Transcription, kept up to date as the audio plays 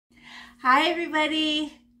Hi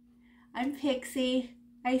everybody, I'm Pixie.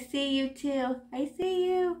 I see you too. I see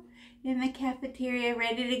you in the cafeteria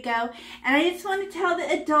ready to go. And I just want to tell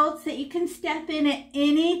the adults that you can step in at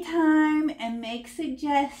any time and make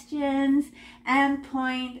suggestions and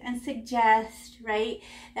point and suggest, right?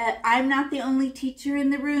 I'm not the only teacher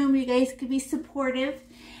in the room. You guys could be supportive.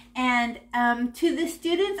 And to the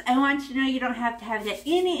students, I want you to know you don't have to have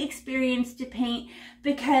any experience to paint,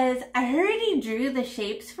 because I already drew the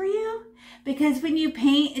shapes for you. Because when you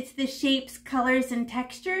paint, it's the shapes, colors, and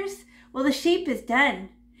textures. Well, the shape is done.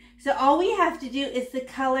 So all we have to do is the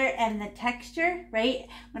color and the texture, right?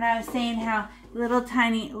 When I was saying how little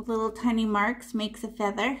tiny marks makes a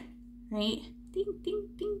feather, right? Ding, ding,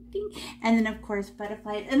 ding, ding. And then, of course,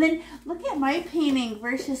 butterflies. And then look at my painting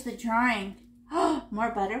versus the drawing. Oh, more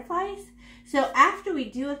butterflies. So after we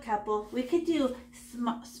do a couple, we could do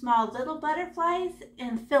small little butterflies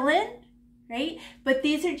and fill in, right? But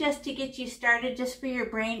these are just to get you started, just for your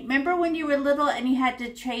brain. Remember when you were little and you had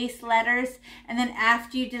to trace letters, and then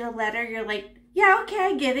after you did a letter, you're like, yeah, okay,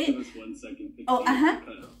 I get it. Just 1 second. Oh,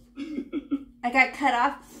 I got cut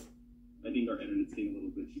off. I think our internet's getting a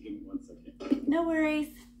little bit. Give me 1 second. No worries.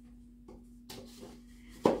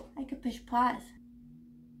 I could push pause.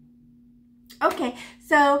 Okay,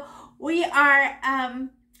 so we are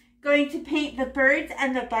going to paint the birds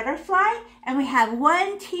and the butterfly, and we have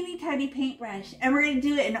one teeny tiny paintbrush, and we're going to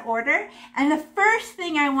do it in order. And the first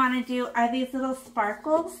thing I want to do are these little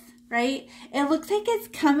sparkles, right? It looks like it's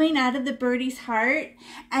coming out of the birdie's heart,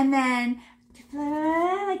 and then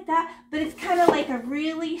like that, but it's kind of like a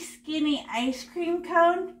really skinny ice cream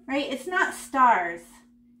cone, right? It's not stars,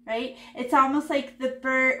 right? It's almost like the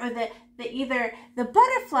bird, or either the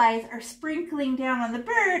butterflies are sprinkling down on the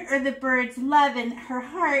bird, or the bird's love and her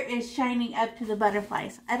heart is shining up to the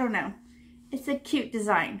butterflies. I don't know. It's a cute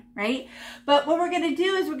design, right? But what we're going to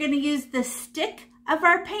do is we're going to use the stick of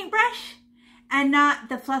our paintbrush and not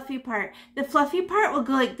the fluffy part. The fluffy part will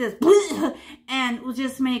go like this, and we'll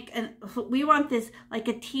just make we want this like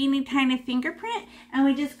a teeny tiny fingerprint, and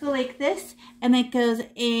we just go like this, and it goes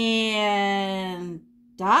in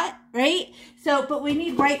dot, right? So, but we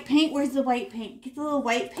need white paint. Where's the white paint? Get the little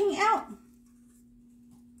white paint out.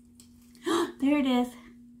 There it is.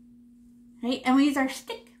 Right? And we use our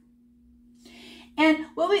stick. And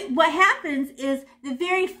what happens is the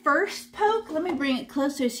very first poke, let me bring it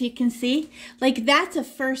closer so you can see. Like, that's a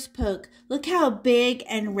first poke. Look how big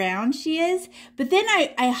and round she is. But then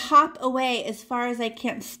I hop away as far as I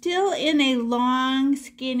can, still in a long,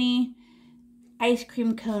 skinny ice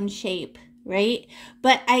cream cone shape. Right?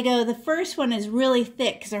 But I go, the first one is really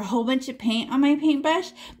thick because there's a whole bunch of paint on my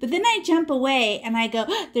paintbrush. But then I jump away and I go,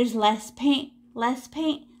 oh, there's less paint, less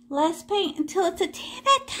paint, less paint, until it's a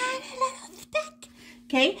tiny little speck.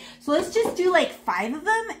 Okay, so let's just do like 5 of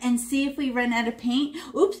them and see if we run out of paint.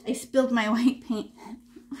 Oops, I spilled my white paint.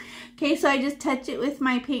 Okay, so I just touch it with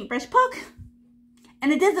my paintbrush poke.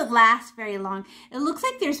 And it doesn't last very long. It looks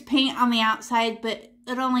like there's paint on the outside, but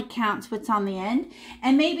it only counts what's on the end.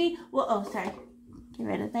 And maybe, well, oh, sorry. Get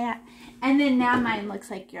rid of that. And then now mine looks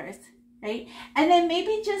like yours, right? And then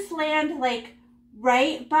maybe just land like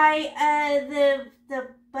right by the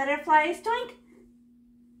butterflies, doink.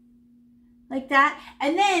 Like that.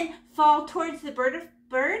 And then fall towards the bird.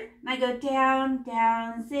 And I go down,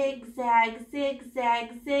 down, zigzag,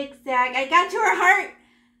 zigzag, zigzag. I got to her heart.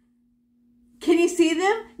 Can you see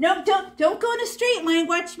them? No, don't go in a straight line.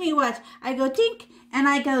 Watch me, watch. I go tink, and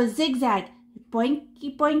I go zigzag.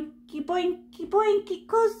 Boinky, boinky, boinky, boinky.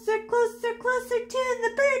 Closer, closer, closer to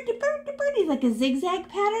the bird, the bird, the birdie. Like a zigzag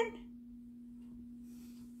pattern.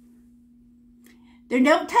 They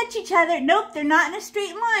don't touch each other. Nope, they're not in a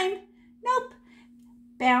straight line. Nope.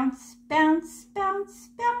 Bounce, bounce, bounce,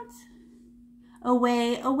 bounce.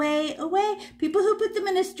 Away, away, away. People who put them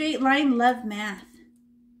in a straight line love math.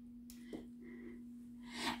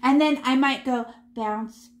 And then I might go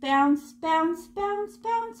bounce, bounce, bounce, bounce,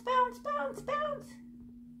 bounce, bounce, bounce, bounce.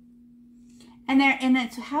 And then,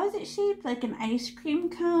 so how is it shaped? Like an ice cream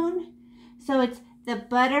cone. So it's the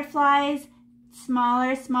butterflies,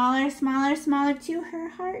 smaller, smaller, smaller, smaller to her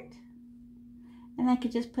heart. And I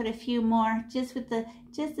could just put a few more, just with the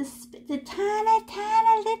tiny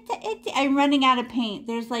little, I'm running out of paint.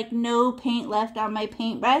 There's like no paint left on my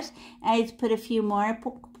paintbrush. I just put a few more,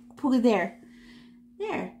 there.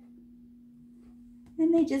 There.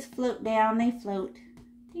 And they just float down. They float.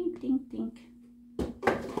 Dink, dink, dink.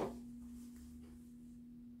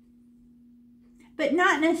 But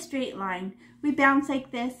not in a straight line. We bounce like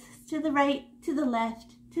this. To the right, to the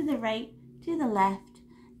left, to the right, to the left.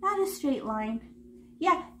 Not a straight line.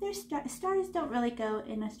 Yeah, there's stars don't really go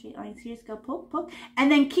in a straight line. So you just go poke, poke,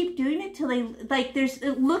 and then keep doing it till they, like,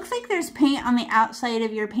 it looks like there's paint on the outside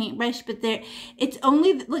of your paintbrush, but it's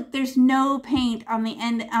only, look, there's no paint on the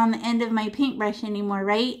end of my paintbrush anymore,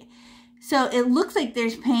 right? So it looks like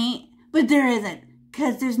there's paint, but there isn't,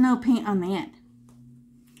 because there's no paint on the end.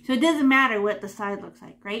 So it doesn't matter what the side looks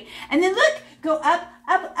like, right? And then look, go up,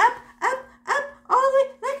 up, up, up, up, all the way.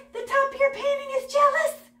 Look, the top of your painting is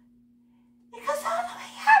jealous. It goes all the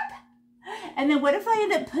way up. And then what if I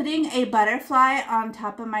end up putting a butterfly on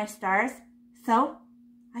top of my stars? So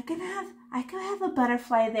I could have a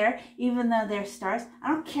butterfly there, even though they're stars. I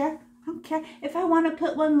don't care. I don't care. If I want to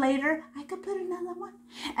put one later, I could put another one.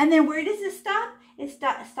 And then where does it stop? It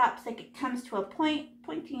stops like it comes to a point,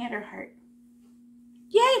 pointing at her heart.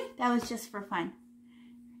 Yay! That was just for fun.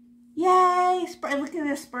 Yay! Look at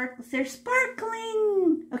the sparkles. They're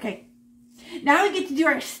sparkling. Okay. Now we get to do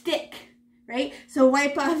our stick, right? So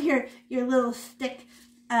wipe off your little stick,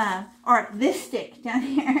 or this stick down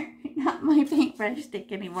here. Not my paintbrush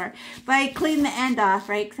stick anymore. But I clean the end off,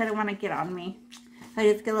 right? Because I don't want to get on me. So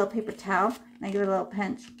I just get a little paper towel and I give it a little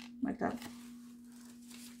pinch like that.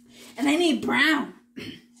 And I need brown.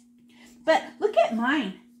 But look at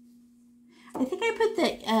mine. I think I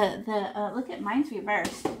put look at mine's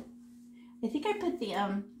reversed. I think I put the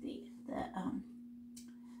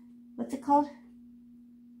what's it called?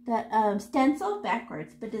 The stencil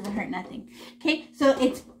backwards, but doesn't hurt nothing. Okay, so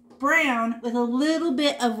it's brown with a little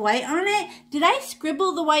bit of white on it. Did I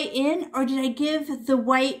scribble the white in, or did I give the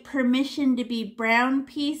white permission to be brown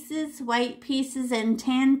pieces, white pieces, and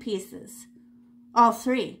tan pieces? All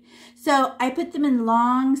three. So I put them in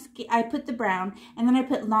long, I put the brown, and then I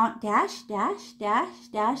put long dash, dash, dash,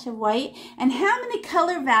 dash of white. And how many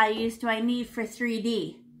color values do I need for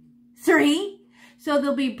 3D? 3. So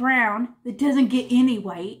there'll be brown that doesn't get any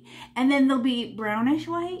white, and then there'll be brownish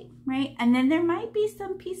white, right? And then there might be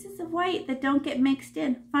some pieces of white that don't get mixed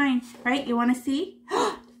in. Fine, right? You want to see?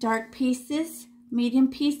 Dark pieces, medium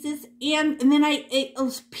pieces, and then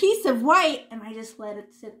a piece of white, and I just let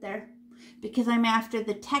it sit there. Because I'm after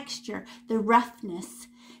the texture, the roughness,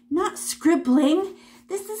 not scribbling.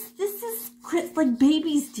 This is like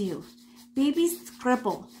babies do. Babies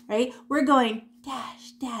scribble, right? We're going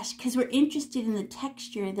dash, dash, because we're interested in the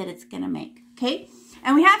texture that it's going to make, okay?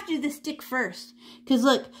 And we have to do the stick first. Because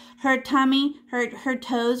look, her tummy, her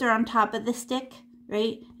toes are on top of the stick,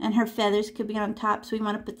 right? And her feathers could be on top, so we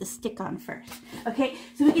want to put the stick on first. Okay,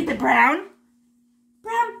 so we get the brown.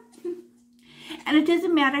 And it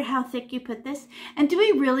doesn't matter how thick you put this. And do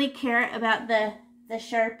we really care about the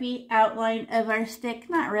Sharpie outline of our stick?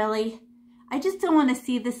 Not really. I just don't want to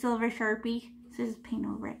see the silver Sharpie. So just paint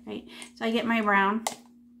over it, right? So I get my brown.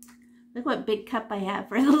 Look what big cup I have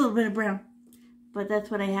for a little bit of brown. But that's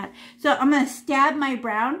what I had. So I'm going to stab my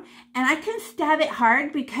brown. And I can stab it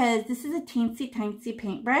hard because this is a teensy-tiny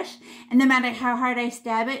paintbrush. And no matter how hard I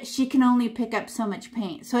stab it, she can only pick up so much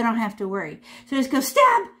paint. So I don't have to worry. So just go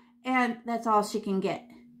stab! And that's all she can get.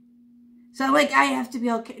 So like I have to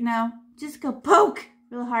be okay. No, just go poke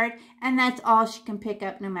real hard. And that's all she can pick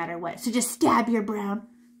up no matter what. So just stab your brown.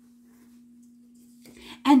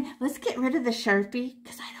 And let's get rid of the Sharpie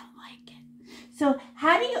because I don't like it. So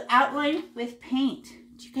how do you outline with paint?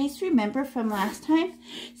 Do you guys remember from last time?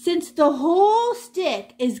 Since the whole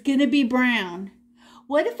stick is going to be brown,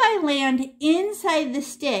 what if I land inside the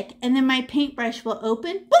stick and then my paintbrush will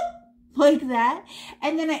open? Boop! Like that,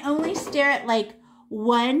 and then I only stare at like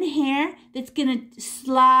one hair that's gonna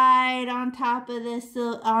slide on top of this,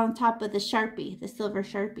 on top of the Sharpie, the silver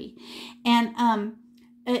Sharpie, and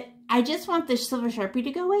I just want the silver Sharpie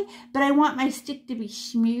to go away, but I want my stick to be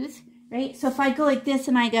smooth, right? So if I go like this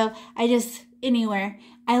and I just anywhere,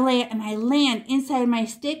 I land inside my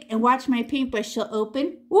stick and watch my paintbrush, she'll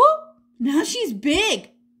open. Whoop! Now she's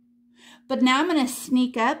big, but now I'm gonna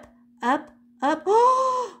sneak up.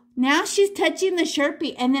 Oh! Now she's touching the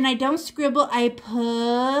Sharpie, and then I don't scribble. I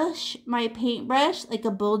push my paintbrush like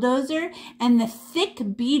a bulldozer, and the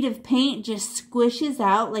thick bead of paint just squishes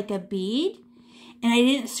out like a bead. And I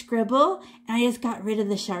didn't scribble, and I just got rid of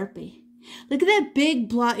the Sharpie. Look at that big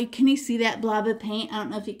blob. Can you see that blob of paint? I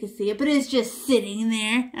don't know if you can see it, but it's just sitting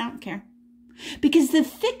there. I don't care. Because the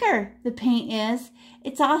thicker the paint is,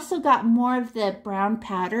 it's also got more of the brown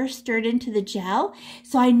powder stirred into the gel.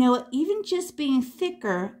 So I know even just being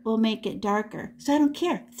thicker will make it darker. So I don't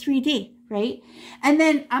care. 3D, right? And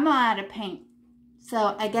then I'm all out of paint.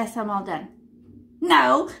 So I guess I'm all done.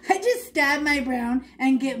 No, I just stab my brown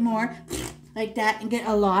and get more like that and get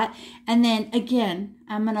a lot. And then again,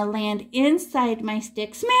 I'm going to land inside my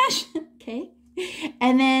stick. Smash! Okay.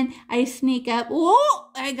 And then I sneak up. Oh,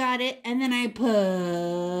 I got it. And then I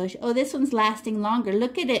push. Oh, this one's lasting longer.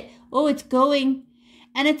 Look at it. Oh, it's going.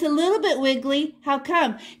 And it's a little bit wiggly. How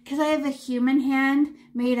come? Because I have a human hand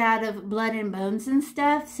made out of blood and bones and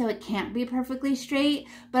stuff, so it can't be perfectly straight.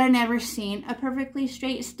 But I've never seen a perfectly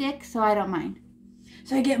straight stick, so I don't mind.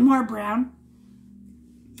 So I get more brown.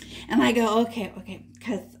 And I go, okay,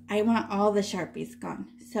 because I want all the Sharpies gone.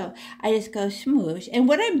 So I just go smoosh. And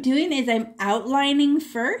what I'm doing is I'm outlining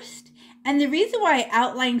first. And the reason why I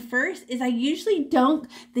outline first is I usually don't,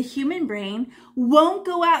 the human brain won't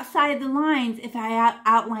go outside the lines if I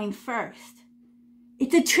outline first.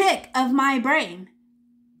 It's a trick of my brain.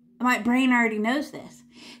 My brain already knows this.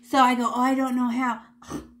 So I go, oh, I don't know how.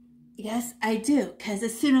 Yes, I do. Because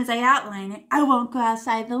as soon as I outline it, I won't go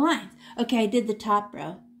outside the lines. Okay, I did the top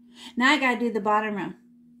row. Now I got to do the bottom row.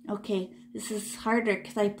 Okay, this is harder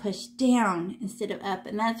because I push down instead of up.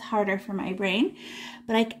 And that's harder for my brain.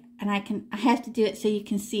 But I have to do it so you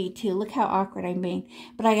can see too. Look how awkward I'm being.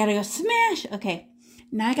 But I gotta go smash. Okay,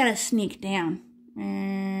 now I gotta sneak down.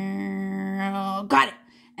 Got it.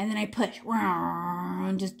 And then I push.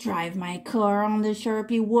 And just drive my car on the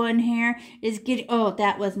Sharpie. One hair is getting. Oh,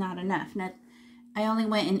 that was not enough. I only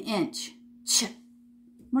went an inch.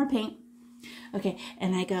 More paint. Okay,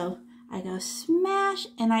 and I go smash,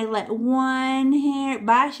 and I let one hair.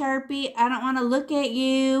 Bye, Sharpie. I don't want to look at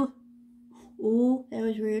you. Ooh, that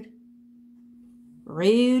was rude.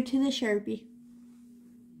 Rude to the Sharpie.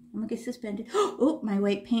 I'm gonna get suspended. Oh, my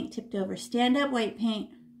white paint tipped over. Stand up, white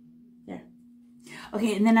paint. There.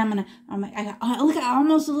 Okay, and then look at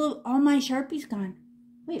almost all my Sharpies gone.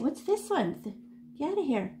 Wait, what's this one? Get out of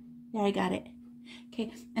here. There, I got it.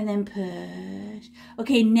 Okay, and then push.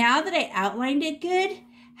 Okay, now that I outlined it good,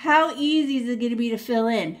 how easy is it gonna be to fill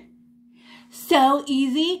in? So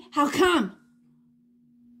easy. How come?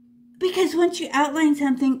 Because once you outline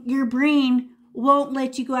something, your brain won't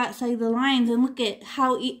let you go outside the lines. And look at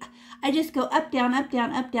how I just go up, down, up,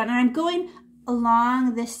 down, up, down. And I'm going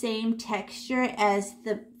along the same texture as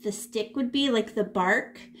the stick would be, like the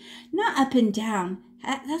bark. Not up and down.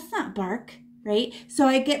 That's not bark, right? So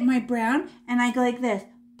I get my brown and I go like this.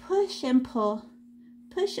 Push and pull.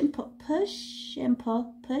 Push and pull. Push and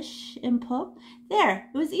pull. Push and pull. There.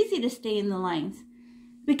 It was easy to stay in the lines.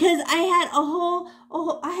 Because I had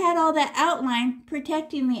I had all that outline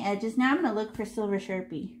protecting the edges. Now I'm going to look for silver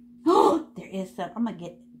Sharpie. Oh, there is some. I'm going to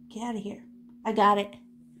get out of here. I got it.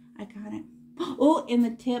 I got it. Oh, in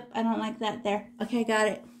the tip. I don't like that there. Okay, I got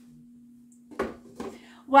it.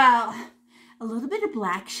 Wow. A little bit of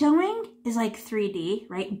black showing is like 3D,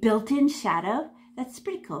 right? Built-in shadow. That's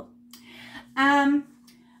pretty cool.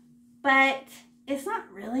 But it's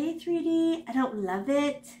not really 3D. I don't love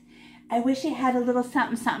it. I wish it had a little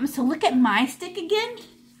something, something. So look at my stick again.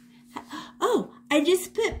 Oh, I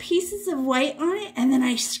just put pieces of white on it and then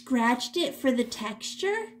I scratched it for the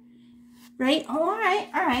texture, right? Oh,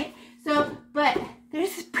 all right. So, but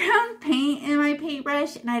there's brown paint in my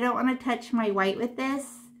paintbrush and I don't want to touch my white with this.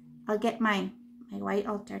 I'll get my white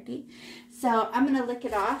all dirty. So I'm going to lick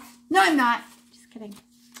it off. No, I'm not. Just kidding.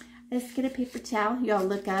 I just get a paper towel. You all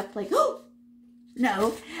look up like, oh!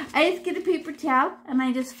 No, I just get a paper towel and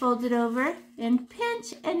I just fold it over and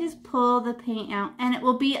pinch and just pull the paint out and it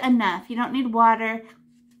will be enough. You don't need water.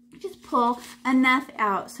 Just pull enough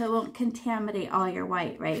out so it won't contaminate all your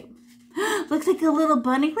white, right? Looks like a little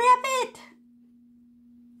bunny rabbit.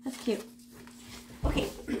 That's cute. Okay,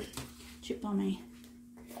 trip on my...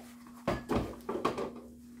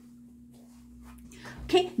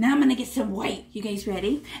 Okay, now I'm going to get some white. You guys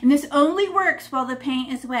ready? And this only works while the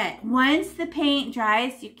paint is wet. Once the paint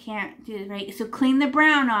dries, you can't do it, right? So clean the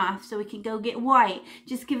brown off so we can go get white.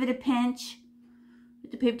 Just give it a pinch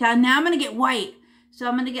with the paper towel. Now I'm going to get white. So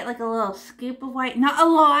I'm going to get like a little scoop of white. Not a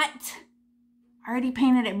lot. I already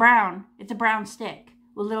painted it brown. It's a brown stick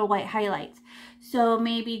with little white highlights. So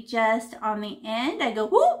maybe just on the end, I go,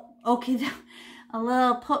 whoo! Okay, a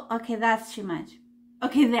little pull. Okay, that's too much.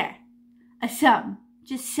 Okay, there. Some.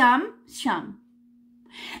 Just some.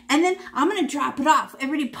 And then I'm going to drop it off.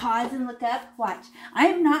 Everybody pause and look up. Watch. I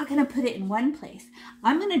am not going to put it in one place.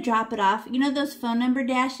 I'm going to drop it off. You know those phone number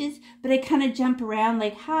dashes? But I kind of jump around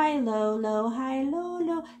like high, low, low, high, low,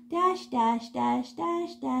 low, dash, dash, dash,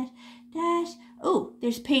 dash, dash, dash. Oh,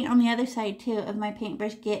 there's paint on the other side too of my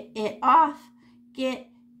paintbrush. Get it off. Get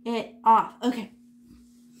it off. Okay.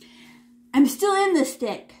 I'm still in the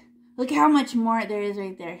stick. Look how much more there is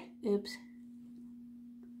right there. Oops.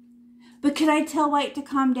 But could I tell white to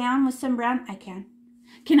calm down with some brown? I can.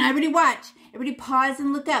 Can everybody watch? Everybody pause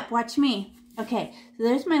and look up. Watch me. Okay, so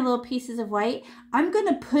there's my little pieces of white. I'm going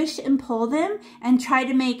to push and pull them and try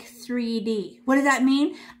to make 3D. What does that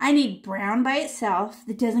mean? I need brown by itself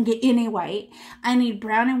that doesn't get any white. I need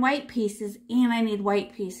brown and white pieces, and I need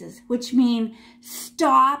white pieces, which mean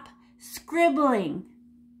stop scribbling.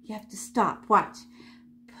 You have to stop. Watch.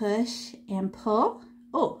 Push and pull.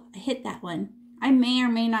 Oh, I hit that one. I may or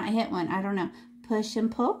may not hit one. I don't know. Push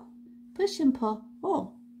and pull. Push and pull.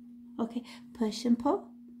 Oh, okay. Push and pull.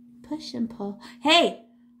 Push and pull. Hey,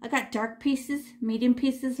 I got dark pieces, medium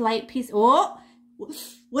pieces, light pieces. Oh,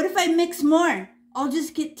 what if I mix more? I'll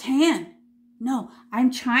just get tan. No,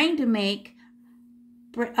 I'm trying to make,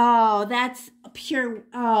 oh, that's pure,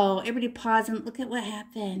 oh, everybody pause and look at what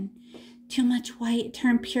happened. Too much white, it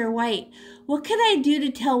turned pure white. What can I do to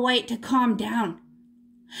tell white to calm down?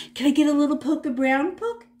 Can I get a little poke of brown,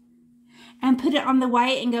 poke? And put it on the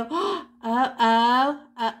white and go,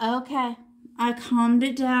 okay. I calmed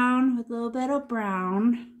it down with a little bit of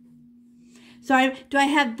brown. So do I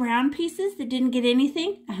have brown pieces that didn't get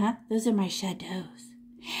anything? Those are my shadows.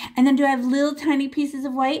 And then do I have little tiny pieces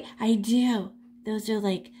of white? I do. Those are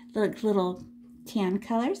like little tan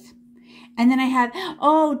colors. And then I have,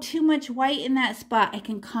 oh, too much white in that spot. I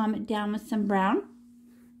can calm it down with some brown.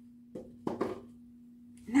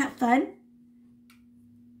 Isn't that fun?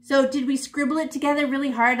 So did we scribble it together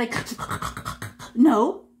really hard? Like,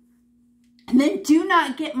 no. And then do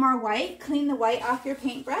not get more white. Clean the white off your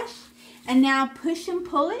paintbrush. And now push and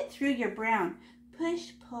pull it through your brown.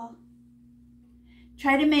 Push, pull.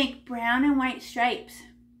 Try to make brown and white stripes.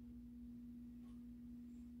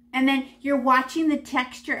 And then you're watching the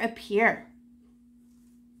texture appear.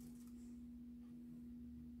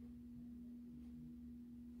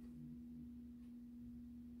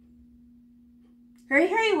 Hurry,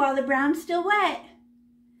 hurry while the brown's still wet.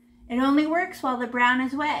 It only works while the brown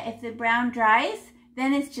is wet. If the brown dries,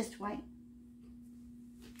 then it's just white.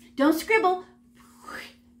 Don't scribble.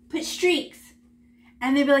 Put streaks.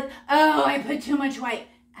 And they'll be like, oh, I put too much white.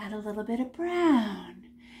 Add a little bit of brown.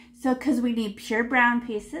 So, because we need pure brown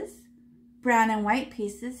pieces, brown and white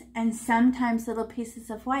pieces, and sometimes little pieces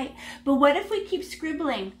of white. But what if we keep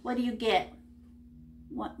scribbling? What do you get?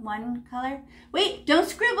 What, one color? Wait, don't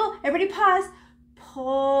scribble. Everybody pause.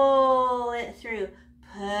 Pull it through.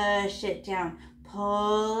 Push it down,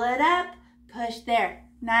 pull it up, push there.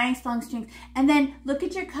 Nice long strings. And then look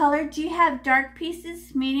at your color. Do you have dark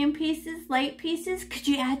pieces, medium pieces, light pieces? Could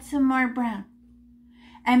you add some more brown?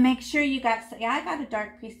 And make sure you got, yeah, I got a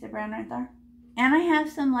dark piece of brown right there. And I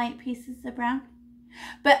have some light pieces of brown.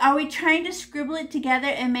 But are we trying to scribble it together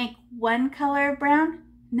and make one color of brown?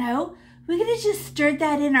 No, we could have just stirred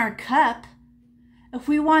that in our cup. If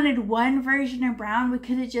we wanted one version of brown, we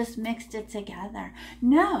could have just mixed it together.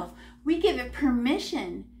 No, we give it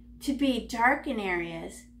permission to be dark in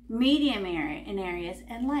areas, medium in areas,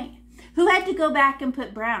 and light. Who had to go back and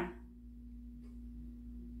put brown?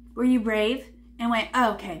 Were you brave and went,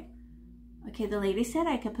 oh, okay. Okay, the lady said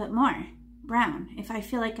I could put more brown if I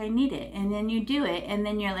feel like I need it. And then you do it, and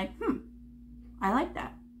then you're like, I like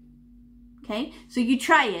that. Okay, so you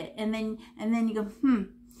try it, and then you go,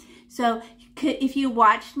 So if you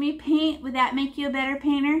watched me paint, would that make you a better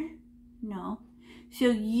painter? No. So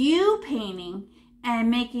you painting and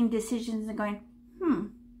making decisions and going,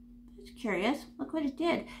 that's curious. Look what it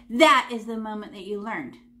did. That is the moment that you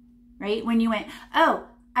learned, right? When you went, oh,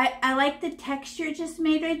 I like the texture it just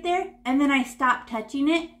made right there. And then I stopped touching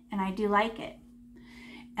it and I do like it.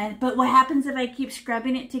 But what happens if I keep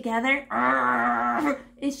scrubbing it together?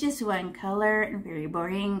 It's just one color and very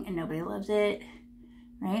boring and nobody loves it,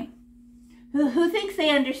 right? Who thinks they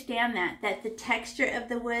understand that the texture of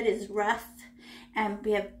the wood is rough and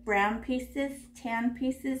we have brown pieces, tan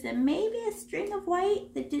pieces, and maybe a string of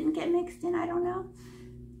white that didn't get mixed in, I don't know.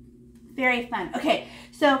 Very fun. Okay,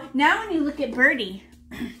 so now when you look at Birdie,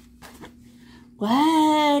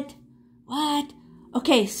 what?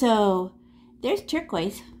 Okay, so there's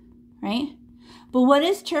turquoise, right? But what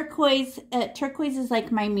is turquoise? Turquoise is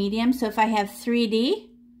like my medium, so if I have 3D,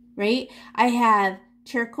 right, I have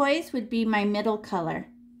turquoise would be my middle color.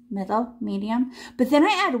 Middle, medium. But then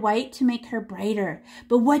I add white to make her brighter.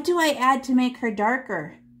 But what do I add to make her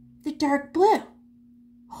darker? The dark blue.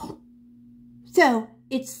 So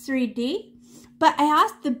it's 3D. But I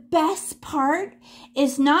asked, the best part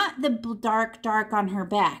is not the dark on her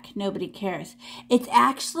back. Nobody cares. It's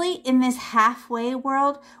actually in this halfway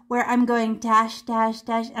world where I'm going dash, dash,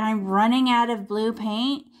 dash, and I'm running out of blue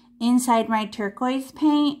paint. Inside my turquoise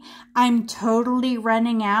paint, I'm totally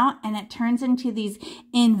running out and it turns into these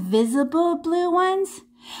invisible blue ones.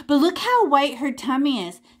 But look how white her tummy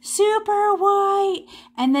is. Super white.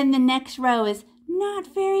 And then the next row is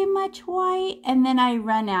not very much white, and then I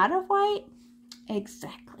run out of white?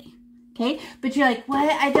 Exactly. Okay, but you're like,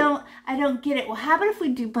 what? I don't get it. Well, how about if we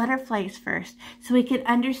do butterflies first so we can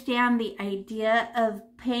understand the idea of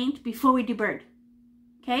paint before we do bird?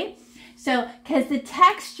 Okay, so because the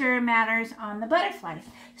texture matters on the butterflies.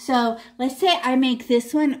 So let's say I make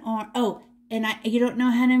this one, or and you don't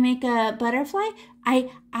know how to make a butterfly.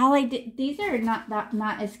 All I did, these are not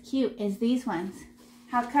as cute as these ones.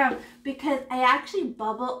 How come? Because I actually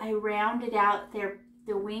I rounded out their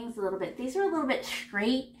wings a little bit. These are a little bit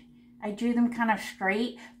straight. I drew them kind of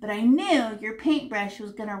straight, but I knew your paintbrush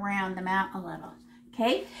was going to round them out a little.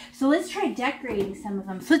 Okay, so let's try decorating some of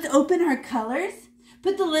them. So let's open our colors.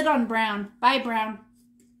 Put the lid on Brown. Bye, Brown.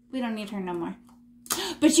 We don't need her no more.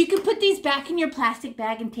 But you can put these back in your plastic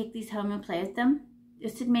bag and take these home and play with them.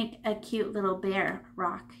 This would make a cute little bear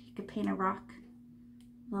rock. You could paint a rock.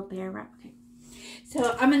 Little bear rock. Okay.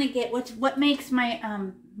 So I'm going to get what makes my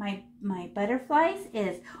my butterflies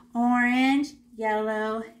is orange,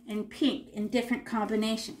 yellow, and pink in different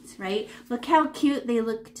combinations, right? Look how cute they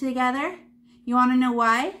look together. You want to know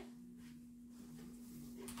why?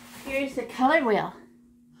 Here's the color wheel.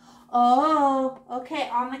 Oh, okay,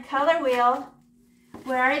 on the color wheel.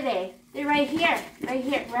 Where are they? They're right here, right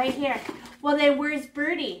here, right here. Well, then where's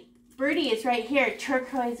Birdie? Birdie is right here,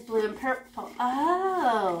 turquoise, blue, and purple.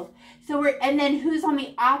 Oh, so and then who's on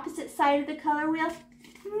the opposite side of the color wheel?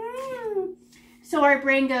 So our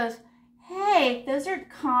brain goes, hey, those are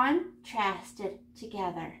contrasted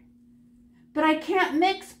together. But I can't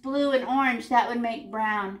mix blue and orange. That would make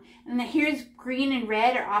brown. And then here's green and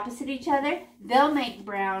red are opposite each other. They'll make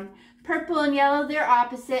brown. Purple and yellow, they're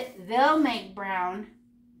opposite. They'll make brown.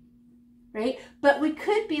 Right? But we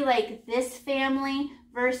could be like this family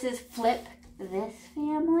versus flip this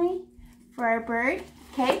family for our bird.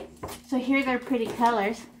 Okay? So here's our pretty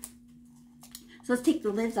colors. So let's take the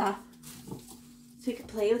lids off so we can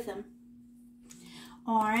play with them.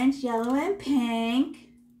 Orange, yellow, and pink.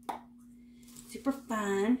 Super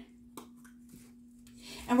fun.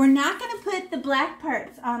 And we're not going to put the black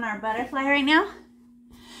parts on our butterfly right now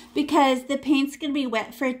because the paint's going to be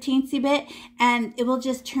wet for a teensy bit and it will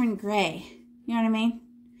just turn gray. You know what I mean?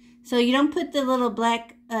 So you don't put the little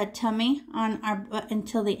black tummy on our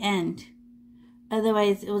until the end.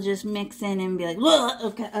 Otherwise, it will just mix in and be like, whoa,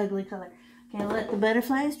 okay, ugly color. Okay, let the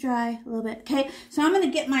butterflies dry a little bit. Okay, so I'm going to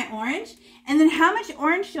get my orange. And then how much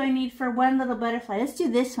orange do I need for one little butterfly? Let's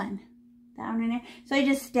do this one. That one in there. So I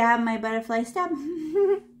just stab my butterfly. Stab.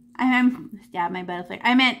 Stab my butterfly.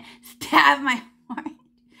 I meant stab my orange.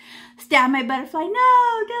 Stab my butterfly.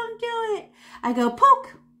 No, don't do it. I go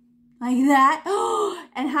poke. Like that. Oh,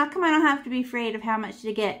 and how come I don't have to be afraid of how much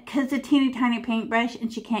to get? Because it's a teeny tiny paintbrush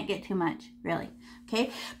and she can't get too much. Really.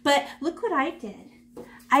 Okay, but look what I did.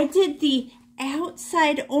 I did the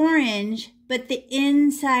outside orange, but the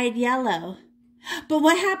inside yellow. But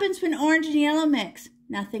what happens when orange and yellow mix?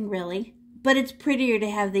 Nothing really. But it's prettier to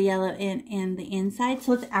have the yellow in the inside,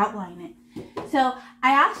 so let's outline it. So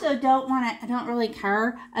I also I don't really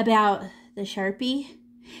care about the Sharpie.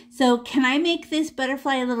 So can I make this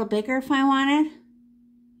butterfly a little bigger if I wanted?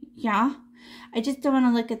 Yeah. I just don't want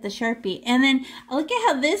to look at the Sharpie. And then look at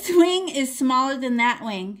how this wing is smaller than that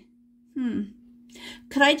wing.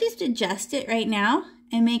 Could I just adjust it right now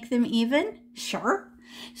and make them even? Sure.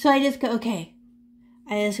 So I just go, okay.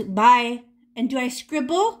 I just bye. And do I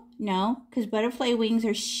scribble? No, because butterfly wings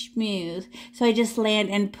are smooth. So I just land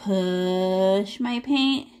and push my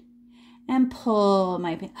paint and pull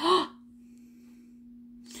my paint.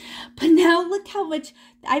 But now look how much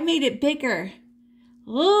I made it bigger.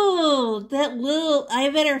 Oh, I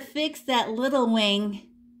better fix that little wing.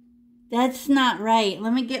 That's not right.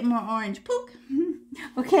 Let me get more orange. Pook.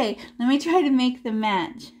 Okay, let me try to make them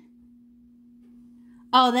match.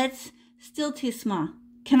 Oh, that's still too small.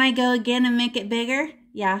 Can I go again and make it bigger?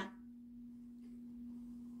 Yeah.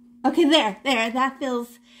 Okay, there.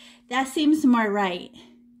 That seems more right.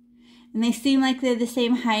 And they seem like they're the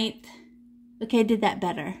same height. Okay, I did that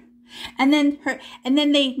better. And then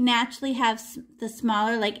they naturally have the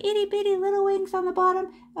smaller, like itty bitty little wings on the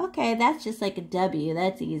bottom. Okay, that's just like a W.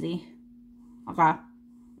 That's easy. Okay.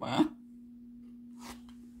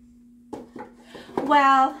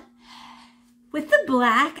 Well, with the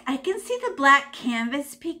black, I can see the black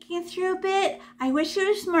canvas peeking through a bit. I wish it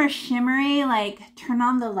was more shimmery, like turn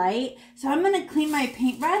on the light. So I'm going to clean my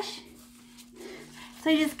paintbrush.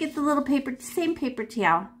 So I just get the little same paper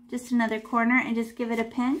towel, just another corner, and just give it a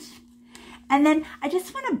pinch. And then I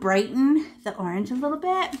just want to brighten the orange a little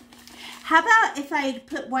bit. How about if I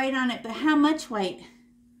put white on it, but how much white?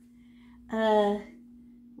 Well,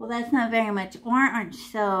 that's not very much orange,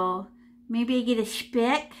 so Maybe I get a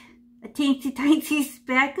speck, a teensy tiny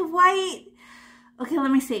speck of white. Okay, let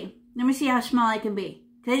me see. Let me see how small I can be.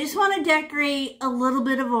 Because I just want to decorate a little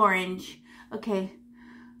bit of orange. Okay.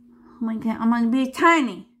 Oh my God, I'm going to be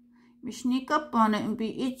tiny. Let me sneak up on it and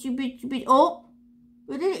be itchy bitty bit. Oh,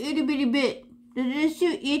 a little itty bitty bit. Just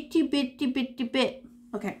do itty bitty bitty bit.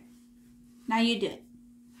 Okay. Now you do it.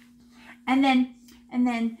 And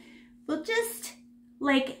then we'll just,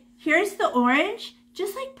 like, here's the orange.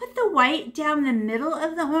 Just like put the white down the middle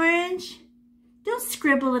of the orange. Don't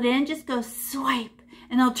scribble it in, just go swipe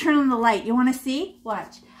and it'll turn on the light. You want to see?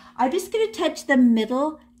 Watch. I'm just going to touch the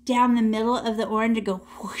middle, down the middle of the orange and go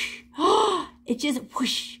whoosh. It just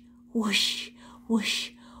whoosh, whoosh,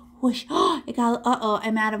 whoosh, whoosh. It got, uh-oh,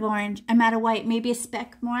 I'm out of orange. I'm out of white. Maybe a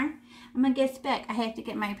speck more. I'm going to get a speck. I have to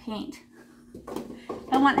get my paint.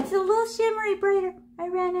 It's a little shimmery brighter. I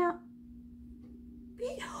ran out.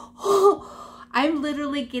 Oh, I'm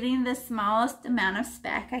literally getting the smallest amount of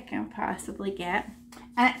speck I can possibly get.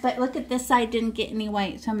 But look at this side, didn't get any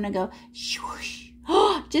white. So I'm going to go swoosh.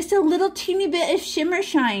 Oh, just a little teeny bit of shimmer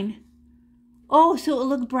shine. Oh, so it'll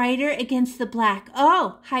look brighter against the black.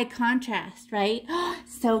 Oh, high contrast, right?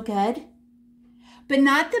 So good. But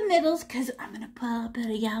not the middles, because I'm going to put a little bit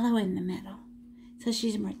of yellow in the middle. So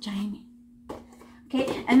she's more shiny.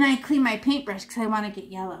 Okay, and then I clean my paintbrush because I want to get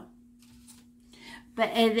yellow.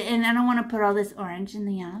 And I don't want to put all this orange in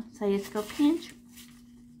the yellow. So I just go pinch.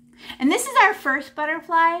 And this is our first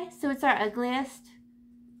butterfly, so it's our ugliest.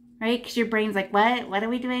 Right? Because your brain's like, what? What are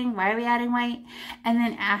we doing? Why are we adding white? And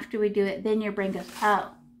then after we do it, then your brain goes,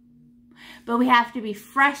 oh. But we have to be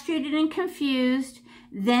frustrated and confused.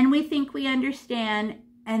 Then we think we understand,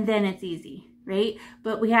 and then it's easy. Right?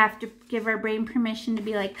 But we have to give our brain permission to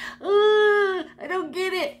be like, oh, I don't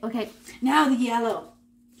get it. Okay, now the yellow.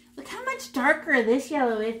 Look how much darker this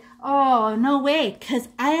yellow is. Oh, no way, because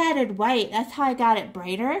I added white. That's how I got it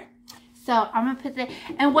brighter. So I'm going to put the,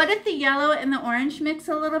 and what if the yellow and the orange mix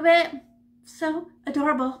a little bit? So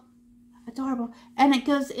adorable. Adorable. And it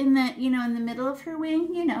goes in the, in the middle of her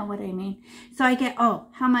wing. You know what I mean. So I get, oh,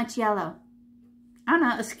 how much yellow? I don't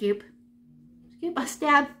know, a scoop. A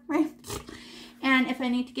stab, right? And if I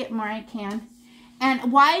need to get more, I can.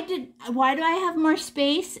 And why do I have more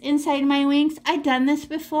space inside my wings? I've done this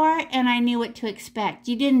before, and I knew what to expect.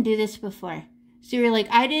 You didn't do this before. So you're like,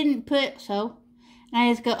 I didn't put, so. And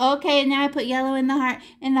I just go, okay, and now I put yellow in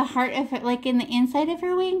the heart of it, like in the inside of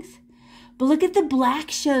her wings. But look at the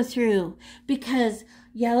black show through, because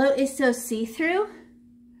yellow is so see-through,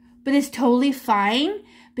 but it's totally fine,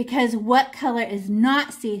 because what color is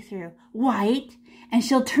not see-through? White. And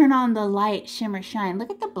she'll turn on the light, shimmer, shine. Look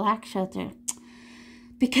at the black show through.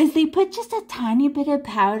 Because they put just a tiny bit of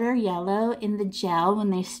powder yellow in the gel when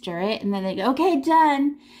they stir it. And then they go, okay,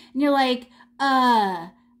 done. And you're like,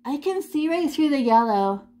 I can see right through the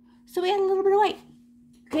yellow. So we add a little bit of white.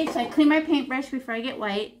 Okay, so I clean my paintbrush before I get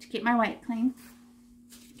white to get my white clean.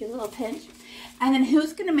 Get a little pinch. And then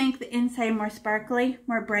who's going to make the inside more sparkly,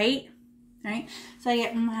 more bright? Right? So I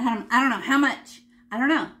get, I don't know how much. I don't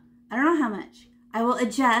know how much. I will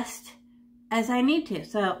adjust as I need to.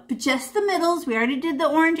 So, but just the middles. We already did the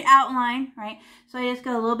orange outline, right? So I just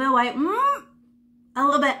go a little bit of white. A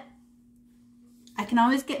little bit. I can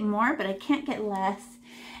always get more, but I can't get less.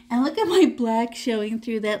 And look at my black showing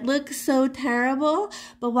through. That looks so terrible.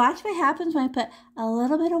 But watch what happens when I put a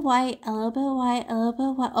little bit of white, a little bit of white, a little bit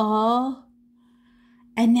of white. Oh.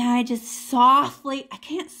 And now I just softly, I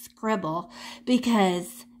can't scribble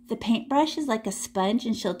because the paintbrush is like a sponge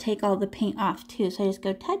and she'll take all the paint off too. So I just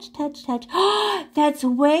go touch, touch, touch. Oh, that's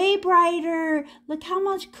way brighter. Look how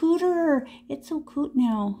much cuter. It's so cute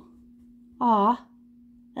now. Aw,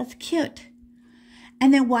 that's cute.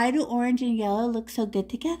 And then why do orange and yellow look so good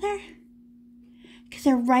together? Because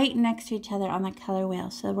they're right next to each other on the color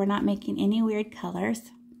wheel. So we're not making any weird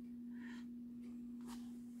colors.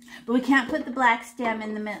 But we can't put the black stem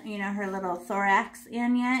in the middle, her little thorax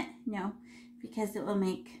in yet. No, because it will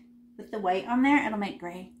make, with the white on there, it'll make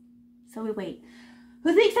gray. So we wait.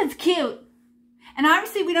 Who thinks that's cute? And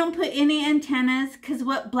obviously we don't put any antennas, because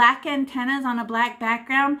what black antennas on a black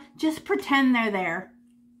background, just pretend they're there,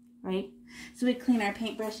 right? So we clean our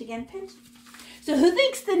paintbrush again, pinch. So who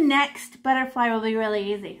thinks the next butterfly will be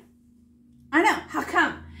really easy? I know, how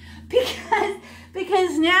come?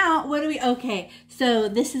 Because now, what do we, okay, so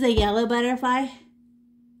this is a yellow butterfly,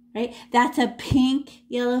 right? That's a pink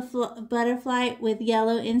yellow butterfly with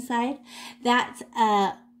yellow inside. That's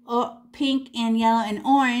a pink and yellow and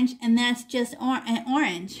orange, and that's just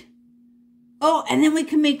orange. Oh, and then we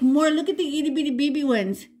can make more. Look at the itty bitty baby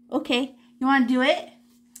ones. Okay, you want to do it?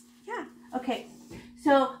 Yeah, okay.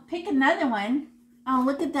 So pick another one. Oh,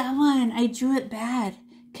 look at that one. I drew it bad.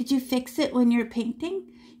 Could you fix it when you're painting?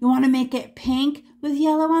 You want to make it pink with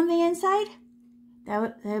yellow on the inside?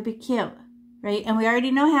 That would be cute, right? And we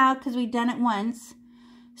already know how because we've done it once.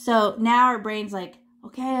 So now our brain's like,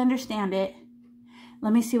 okay, I understand it.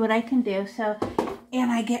 Let me see what I can do. So,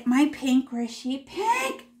 and I get my pink. Where is she?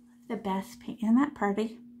 Pink! The best pink. Isn't that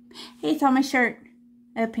pretty? Hey, it's on my shirt.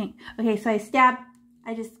 Pink. Okay, so I stab.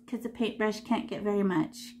 Because the paintbrush can't get very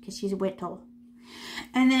much because she's whittle.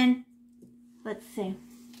 And then, let's see.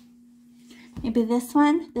 Maybe this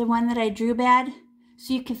one, the one that I drew bad,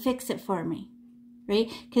 so you can fix it for me,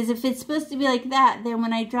 right? Because if it's supposed to be like that, then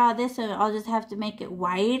when I draw this one, I'll just have to make it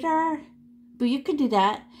wider. But you could do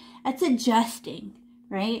that. That's adjusting,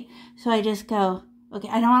 right? So I just go, okay,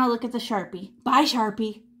 I don't want to look at the Sharpie. Bye,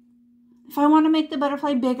 Sharpie. If I want to make the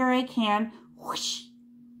butterfly bigger, I can. Whoosh.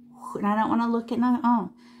 And I don't want to look at no.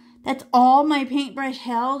 Oh, that's all my paintbrush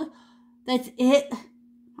held. That's it.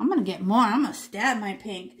 I'm going to get more. I'm going to stab my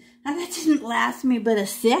pink. Now that didn't last me but a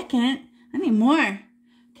second. I need more.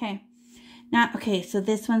 Okay. Now, okay, so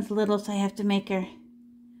this one's little, so I have to make her.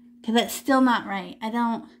 Because that's still not right.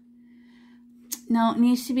 No, it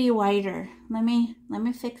needs to be wider. Let me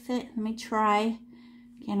fix it. Let me try.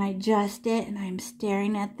 Can I adjust it? And I'm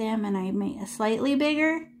staring at them and I make it slightly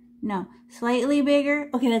bigger. No, slightly bigger.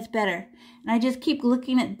 Okay, that's better. And I just keep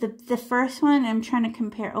looking at the first one. I'm trying to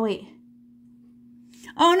compare. Oh, wait.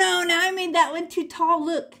 Oh, no, now I made that one too tall.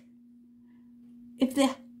 Look.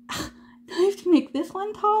 I have to make this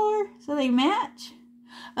one taller so they match.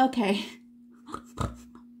 Okay.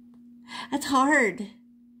 That's hard.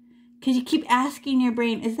 Because you keep asking your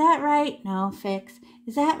brain, is that right? No, fix.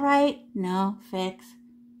 Is that right? No, fix.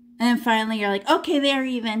 And then finally you're like, okay, they're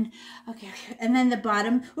even. Okay. And then the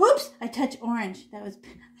bottom, whoops, I touched orange. I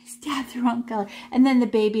stabbed the wrong color. And then the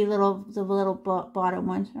little bottom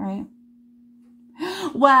one, all right?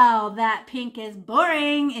 Wow, that pink is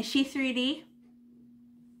boring. Is she 3D?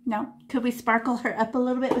 No. Could we sparkle her up a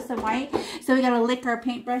little bit with some white? So we got to lick our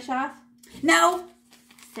paintbrush off? No.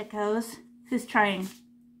 Sickos. Who's trying?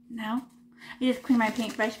 No. I just clean my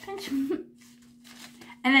paintbrush. Pinch. And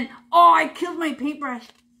then, oh, I killed my paintbrush.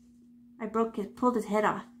 I pulled his head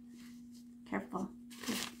off. Careful.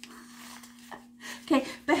 Okay,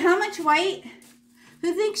 but how much white?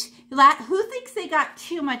 Who thinks they got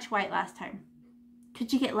too much white last time?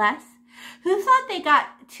 Could you get less? Who thought they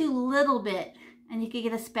got too little bit and you could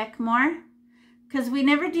get a speck more? Because we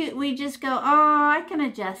never do, we just go, oh, I can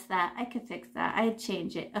adjust that. I can fix that. I'd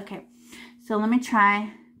change it. Okay, so let me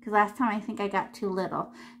try. Because last time I think I got too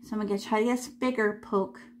little. So I'm going to try to get a bigger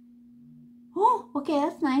poke. Oh, okay,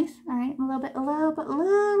 that's nice. All right, a little bit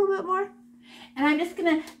more. And I'm just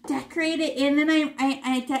going to decorate it in. Then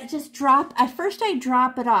I just drop. At first I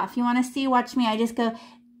drop it off. You want to see? Watch me. I just go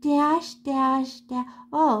dash, dash, dash.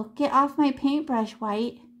 Oh, get off my paintbrush,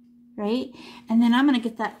 white. Right? And then I'm going to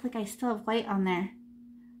get that. Look, I still have white on there.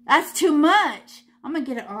 That's too much. I'm going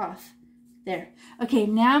to get it off. There. Okay,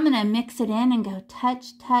 now I'm going to mix it in and go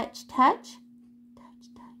touch, touch, touch. Touch,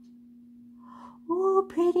 touch. Oh,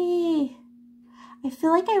 pretty. I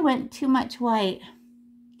feel like I went too much white.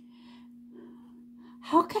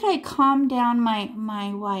 How could I calm down my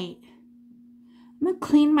white? I'm going to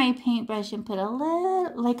clean my paintbrush and put a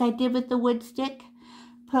little, like I did with the wood stick,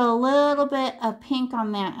 put a little bit of pink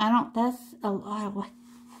on that. That's a lot of white.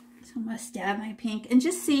 So I'm going to stab my pink and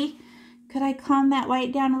just see, could I calm that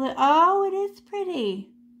white down a little? Oh, it is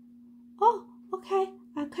pretty. Oh, okay,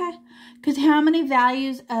 okay. Because how many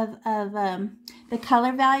values of the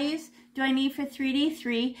color values do I need for 3D?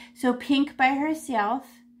 3. So pink by herself,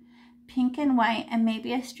 pink and white, and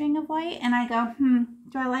maybe a string of white. And I go,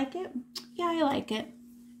 do I like it? Yeah, I like it.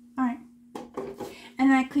 All right. And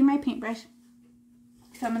then I clean my paintbrush.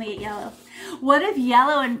 So I'm going to get yellow. What if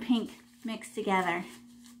yellow and pink mix together?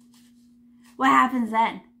 What happens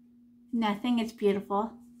then? Nothing. It's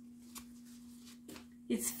beautiful.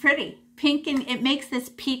 It's pretty. Pink, and it makes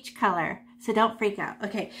this peach color. So don't freak out.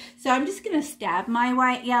 Okay, so I'm just going to stab my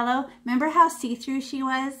white yellow. Remember how see-through she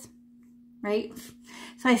was? Right?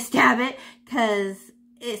 So I stab it because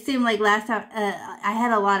it seemed like last time I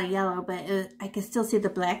had a lot of yellow, but I could still see the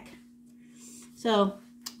black. So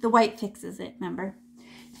the white fixes it, remember?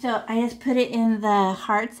 So I just put it in the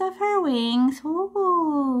hearts of her wings.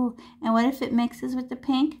 Ooh. And what if it mixes with the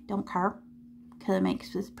pink? Don't care. Because it makes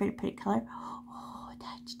this pretty, pretty color. Oh,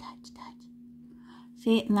 touch, touch, touch.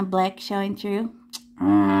 See, and the black showing through.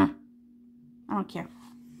 I don't care.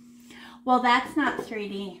 Well, that's not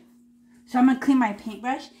 3D. So I'm going to clean my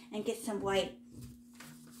paintbrush and get some white.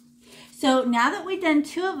 So now that we've done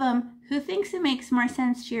 2 of them, who thinks it makes more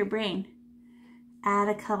sense to your brain? Add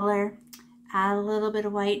a color, add a little bit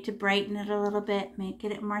of white to brighten it a little bit, make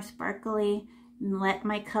it more sparkly, and let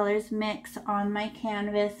my colors mix on my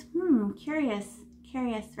canvas. Curious,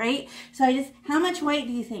 right? So how much white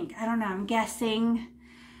do you think? I don't know, I'm guessing.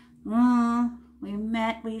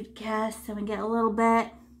 We guess, and we get a little bit.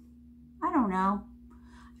 I don't know.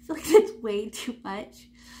 I feel like that's way too much.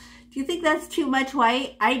 Do you think that's too much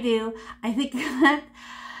white? I do. I think I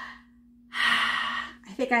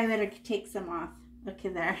better take some off. Look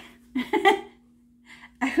at there.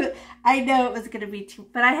 I know it was going to be too,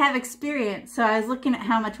 but I have experience. So I was looking at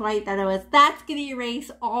how much white that it was. That's going to erase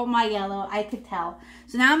all my yellow. I could tell.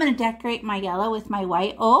 So now I'm going to decorate my yellow with my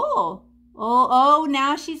white. Oh,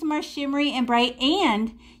 now she's more shimmery and bright,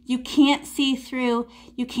 and you can't see through.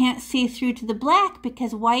 You can't see through to the black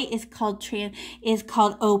because white is called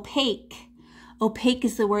opaque. Opaque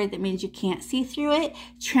is the word that means you can't see through it.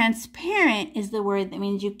 Transparent is the word that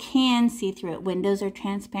means you can see through it. Windows are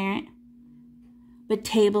transparent, but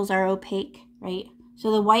tables are opaque, right? So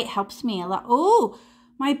the white helps me a lot. Oh,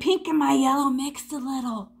 my pink and my yellow mixed a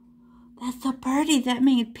little. That's so pretty. That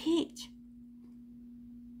made peach.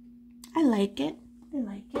 I like it.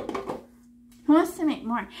 Who wants to make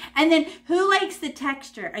more? And then who likes the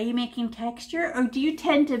texture? Are you making texture, or do you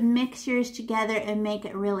tend to mix yours together and make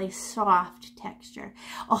it really soft texture?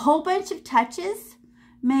 A whole bunch of touches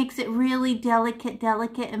makes it really delicate,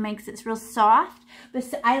 and makes it real soft. But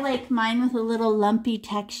so I like mine with a little lumpy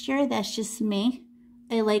texture. That's just me.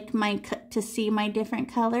 I like mine to see my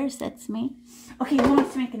different colors. That's me. Okay, who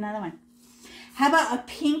wants to make another one? How about a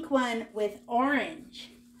pink one with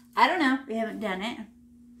orange? I don't know. We haven't done it.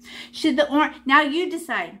 Should the orange, now you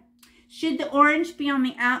decide. Should the orange be on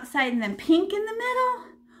the outside and then pink in the middle?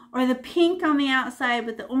 Or the pink on the outside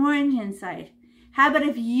with the orange inside? How about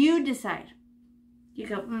if you decide? You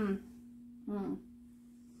go,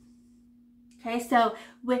 Okay, so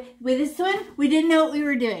with this one, we didn't know what we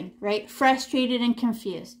were doing, right? Frustrated and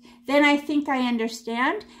confused. Then I think I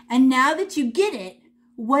understand. And now that you get it,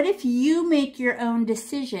 what if you make your own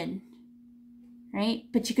decision, right?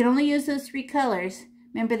 But you can only use those 3 colors.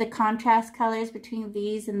 Remember the contrast colors between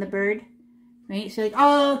these and the bird, right? So like,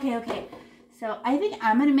 oh, okay. So I think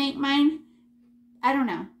I'm going to make mine, I don't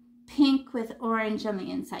know, pink with orange on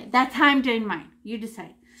the inside. That's how I'm doing mine. You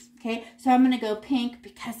decide. Okay, so I'm going to go pink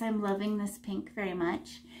because I'm loving this pink very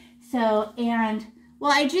much. So, and,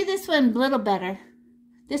 well, I drew this one a little better.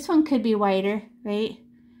 This one could be whiter, right?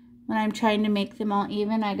 When I'm trying to make them all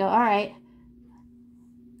even, I go, all right,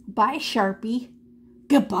 bye, Sharpie.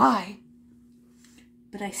 Goodbye.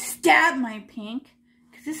 But I stab my pink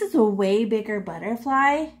because this is a way bigger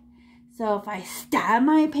butterfly. So if I stab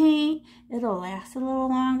my paint, it'll last a little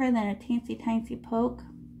longer than a teensy-tiny poke.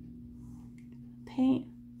 Paint.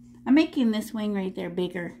 I'm making this wing right there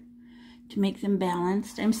bigger to make them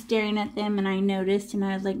balanced. I'm staring at them and I noticed and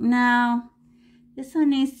I was like, no, this one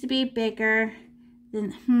needs to be bigger.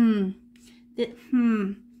 Then,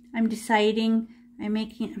 I'm deciding. I'm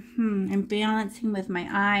making, I'm balancing with my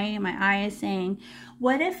eye. My eye is saying,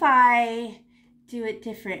 what if I do it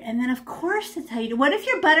different? And then of course that's how you do. What if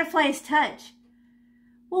your butterflies touch?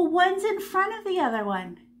 Well, one's in front of the other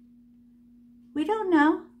one. We don't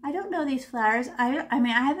know. I don't know these flowers. I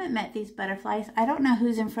mean, I haven't met these butterflies. I don't know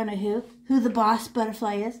who's in front of who the boss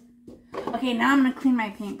butterfly is. Okay, now I'm going to clean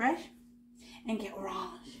my paintbrush and get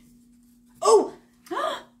orange. Oh,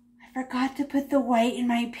 I forgot to put the white in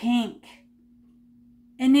my pink.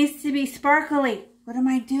 It needs to be sparkly. What am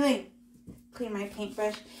I doing? Clean my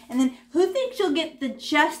paintbrush. And then who thinks you'll get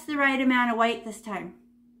just the right amount of white this time?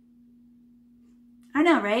 I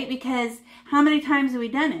know, right? Because how many times have we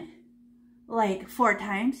done it? Like 4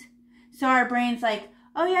 times. So our brain's like,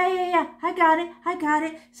 oh yeah, I got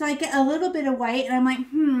it. So I get a little bit of white and I'm like,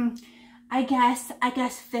 I guess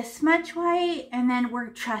this much white. And then we're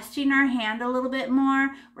trusting our hand a little bit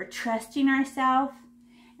more. We're trusting ourselves.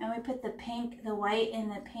 And we put the white in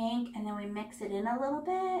the pink, and then we mix it in a little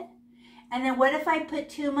bit. And then what if I put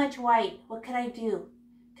too much white? What could I do?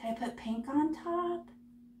 Could I put pink on top?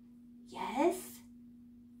 Yes.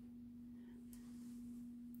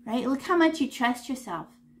 Right? Look how much you trust yourself.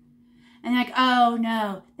 And you're like, oh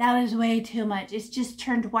no, that was way too much. It's just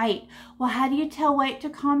turned white. Well, how do you tell white to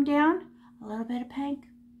calm down? A little bit of pink.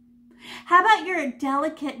 How about your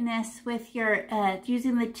delicateness with your,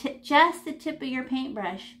 using just the tip of your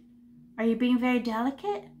paintbrush? Are you being very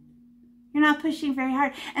delicate? You're not pushing very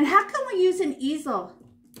hard. And how come we use an easel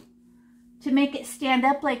to make it stand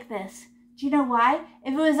up like this? Do you know why?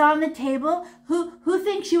 If it was on the table, who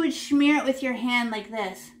thinks you would smear it with your hand like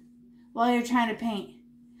this while you're trying to paint?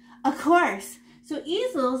 Of course. So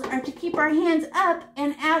easels are to keep our hands up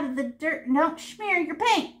and out of the dirt. Don't smear your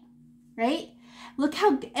paint. right? Look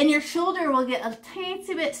how, and your shoulder will get a tiny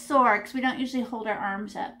bit sore because we don't usually hold our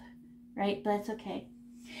arms up, right? But that's okay.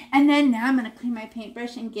 And then now I'm going to clean my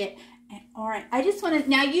paintbrush and get an orange. I just want to,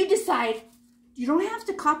 now you decide. You don't have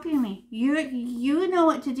to copy me. You know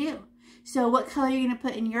what to do. So what color are you going to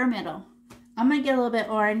put in your middle? I'm going to get a little bit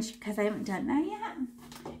orange because I haven't done that yet.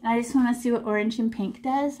 And I just want to see what orange and pink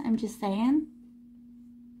does. I'm just saying.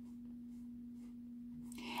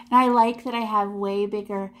 And I like that I have way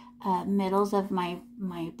bigger middles of my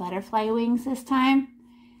butterfly wings this time.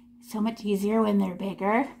 So much easier when they're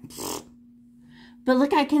bigger. But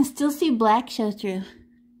look, I can still see black show through.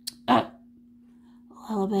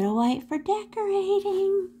 A little bit of white for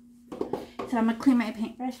decorating. So I'm going to clean my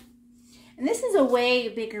paintbrush. And this is a way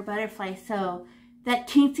bigger butterfly, so that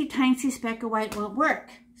teensy tiny speck of white won't work.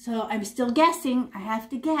 So I'm still guessing. I have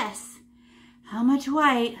to guess. How much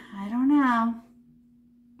white? I don't know.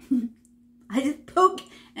 I just poke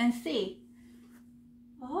and see.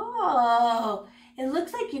 Oh, it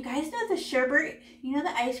looks like, you guys know the sherbet, you know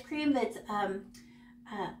the ice cream that's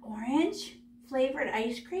orange flavored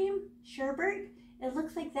ice cream, sherbet? It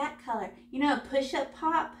looks like that color. You know, a push-up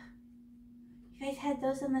pop? You guys had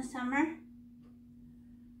those in the summer?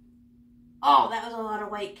 Oh, that was a lot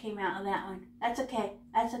of white came out of that one. That's okay.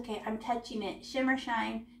 That's okay. I'm touching it. Shimmer,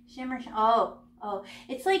 shine. Shimmer, shine. Oh.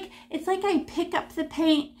 It's like I pick up the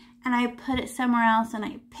paint and I put it somewhere else, and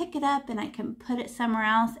I pick it up and I can put it somewhere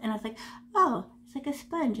else, and it's like, oh, it's like a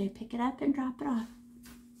sponge. I pick it up and drop it off.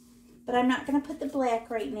 But I'm not going to put the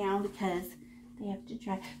black right now because they have to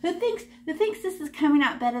dry. Who thinks this is coming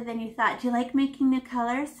out better than you thought? Do you like making new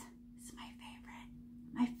colors? It's my favorite.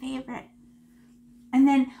 My favorite. And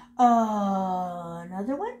then,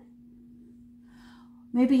 another one?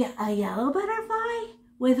 Maybe a yellow butterfly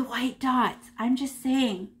with white dots. I'm just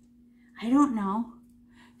saying. I don't know.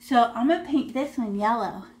 So I'm going to paint this one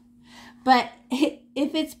yellow. But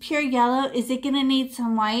if it's pure yellow, is it going to need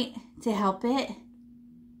some white to help it?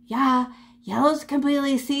 Yeah, yellow's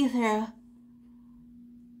completely see-through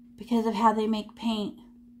because of how they make paint.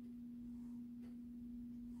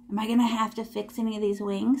 Am I going to have to fix any of these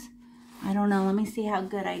wings? I don't know. Let me see how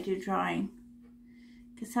good I do drawing.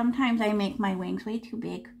 Because sometimes I make my wings way too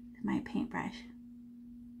big with my paintbrush.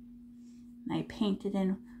 And I paint it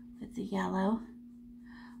in with the yellow.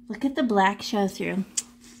 Look at the black show through.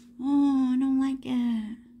 Oh, I don't like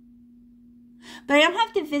it. But I don't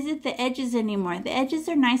have to visit the edges anymore. The edges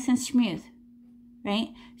are nice and smooth, right?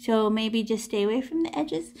 So maybe just stay away from the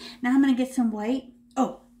edges. Now I'm going to get some white.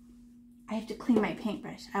 Oh, I have to clean my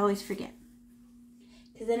paintbrush. I always forget.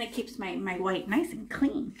 Because then it keeps my white nice and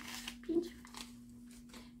clean.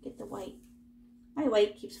 Get the white. My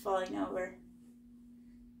white keeps falling over.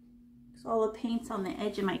 Because all the paint's on the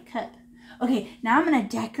edge of my cup. Okay, now I'm going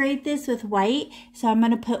to decorate this with white. So I'm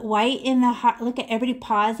going to put white in the heart. Look at everybody,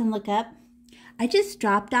 pause and look up. I just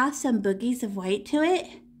dropped off some boogies of white to it.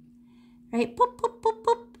 Right? Boop, boop, boop,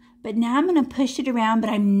 boop. But now I'm going to push it around, but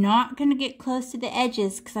I'm not going to get close to the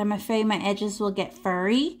edges because I'm afraid my edges will get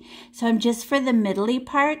furry. So I'm just for the middly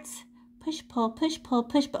parts. Push, pull, push, pull,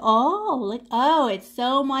 push. Oh, look. Oh, it's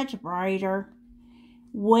so much brighter.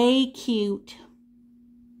 Way cute.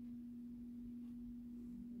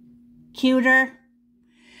 Cuter.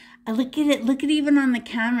 I look at it. Look at even on the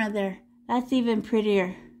camera there. That's even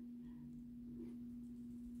prettier.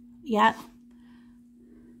 Yep.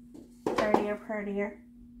 Prettier, prettier.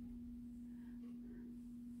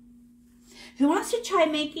 Who wants to try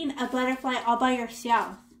making a butterfly all by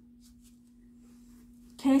yourself?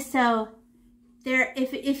 Okay, so there,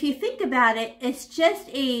 if you think about it, it's just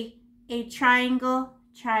a triangle,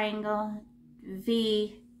 triangle,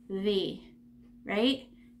 V, V, right?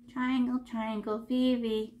 Triangle, triangle, V,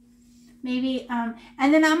 V. Maybe, and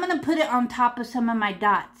then I'm gonna put it on top of some of my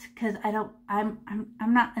dots because I'm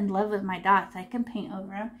not in love with my dots. I can paint over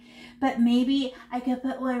them, but maybe I could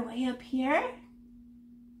put one way up here,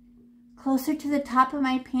 closer to the top of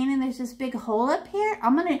my paint, and there's this big hole up here.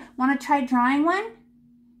 I'm gonna want to try drawing one.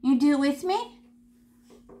 You do it with me?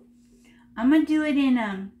 I'm gonna do it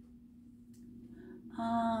in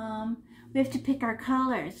we have to pick our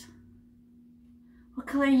colors. What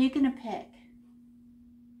color are you gonna pick?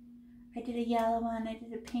 I did a yellow one, I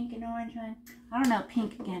did a pink and orange one. I don't know,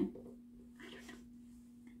 pink again. I don't know.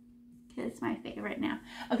 Okay, it's my favorite now.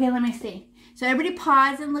 Okay, let me see. So everybody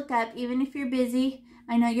pause and look up, even if you're busy.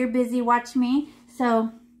 I know you're busy, watch me.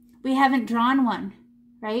 So we haven't drawn one,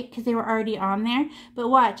 right? Because they were already on there. But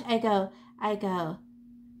watch, I go a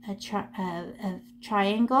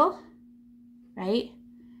triangle, right?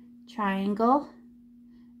 Triangle,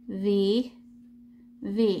 V,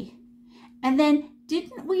 V. And then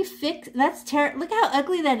didn't we fix, that's terrible. Look how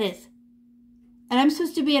ugly that is. And I'm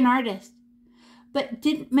supposed to be an artist. But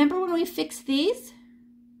remember when we fixed these?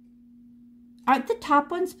 Aren't the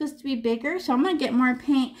top ones supposed to be bigger? So I'm going to get more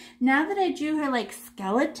paint. Now that I drew her like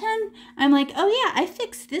skeleton, I'm like, oh yeah, I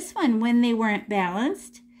fixed this one when they weren't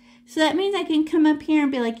balanced. So that means I can come up here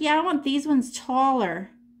and be like, yeah, I want these ones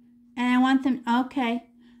taller. And I want them, okay,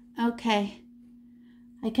 okay.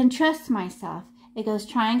 I can trust myself. It goes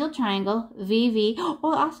triangle, triangle, V, V.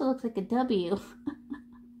 Oh, it also looks like a W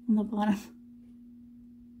on the bottom.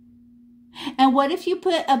 And what if you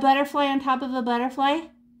put a butterfly on top of a butterfly?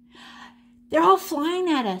 They're all flying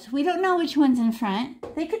at us. We don't know which one's in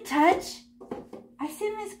front. They could touch. I've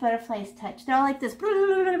seen these butterflies touch. They're all like this.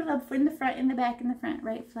 In the front, in the back, in the front,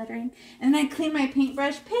 right? Fluttering. And then I clean my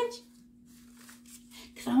paintbrush, pinch.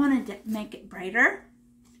 Because I want to make it brighter.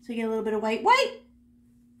 So I get a little bit of white. White!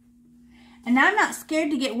 And now I'm not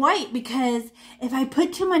scared to get white because if I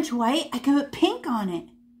put too much white, I can put pink on it.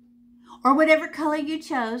 Or whatever color you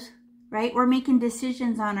chose, right? We're making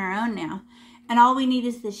decisions on our own now. And all we need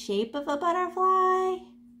is the shape of a butterfly.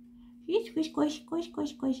 Squish, squish, squish,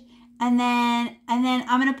 squish, squish. And then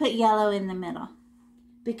I'm going to put yellow in the middle.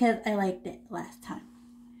 Because I liked it last time.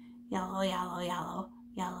 Yellow, yellow, yellow.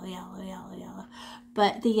 Yellow, yellow, yellow, yellow.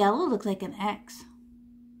 But the yellow looks like an X.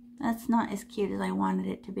 That's not as cute as I wanted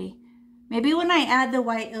it to be. Maybe when I add the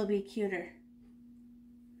white, it'll be cuter.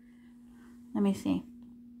 Let me see.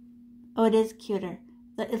 Oh, it is cuter.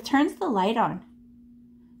 It turns the light on.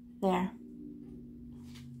 There.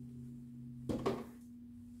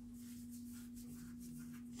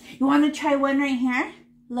 You want to try one right here?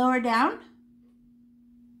 Lower down?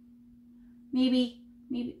 Maybe,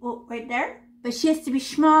 oh, right there? But she has to be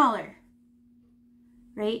smaller.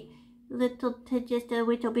 Right? Just a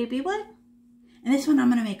little baby one. And this one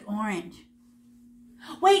I'm going to make orange.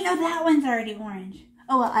 Wait, no, that one's already orange.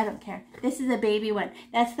 Oh, well, I don't care. This is a baby one.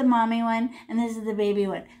 That's the mommy one, and this is the baby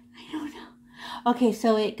one. I don't know. Okay,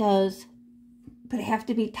 so it goes, but I have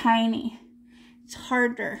to be tiny. It's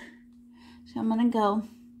harder. So I'm going to go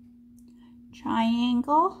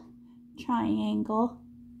triangle, triangle,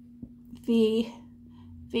 V,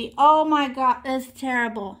 V. Oh my God, that's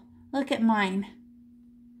terrible. Look at mine.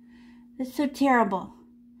 That's so terrible.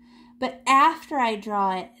 But after I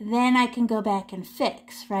draw it, then I can go back and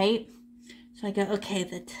fix, right? So I go, okay,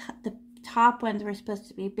 the top ones were supposed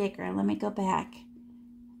to be bigger. Let me go back.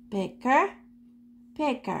 Bigger,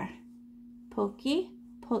 bigger. Pokey,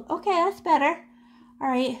 poke. Okay, that's better. All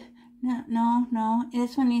right. No, no, no.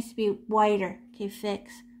 This one needs to be wider. Okay,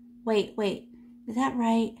 fix. Wait, wait. Is that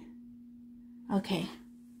right? Okay.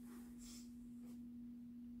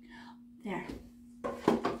 There.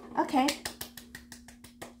 Okay.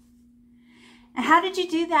 And how did you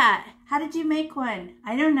do that? How did you make one?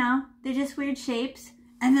 I don't know. They're just weird shapes.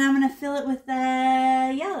 And then I'm going to fill it with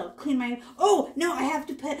the yellow. Clean my... Oh, no, I have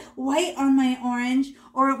to put white on my orange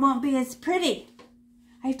or it won't be as pretty.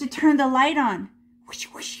 I have to turn the light on. So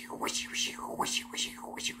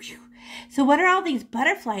what are all these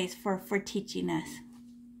butterflies for teaching us?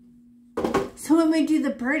 So when we do the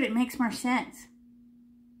bird, it makes more sense.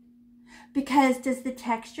 Because does the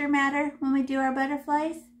texture matter when we do our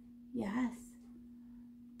butterflies? Yes.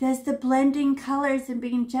 Does the blending colors and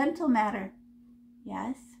being gentle matter?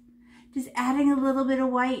 Yes. Does adding a little bit of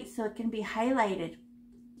white so it can be highlighted?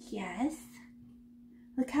 Yes.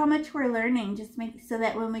 Look how much we're learning. Just make so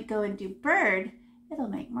that when we go and do bird, it'll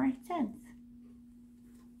make more sense.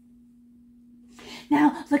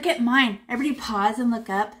 Now, look at mine. Everybody pause and look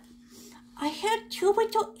up. I have two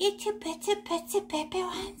little itty bitty baby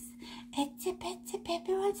ones. Itty bitty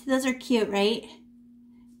baby ones. Those are cute, right?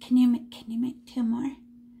 Can you make two more?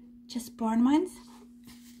 Just born ones?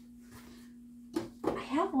 I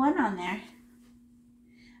have one on there.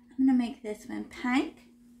 I'm gonna make this one pink.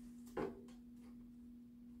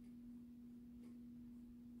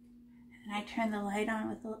 And I turn the light on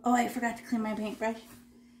with the... Oh, I forgot to clean my paintbrush.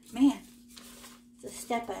 Man, it's a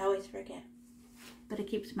step I always forget. But it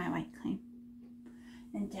keeps my white clean.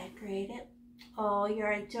 And decorate it. Oh,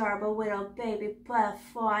 you're adorable little baby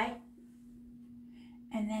butterfly.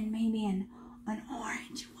 And then maybe an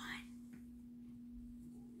orange one.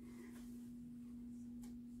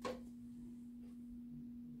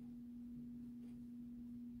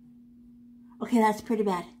 Okay, that's pretty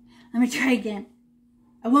bad. Let me try again.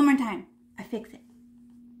 One more time. I fix it.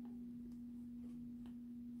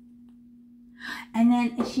 And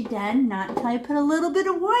then is she done? Not until I put a little bit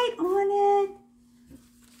of white on it.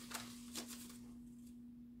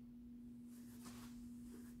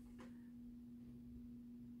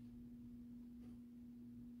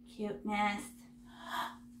 Cuteness.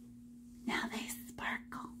 Now they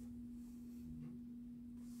sparkle.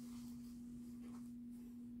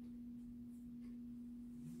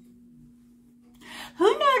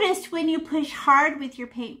 noticed when you push hard with your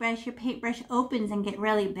paintbrush opens and get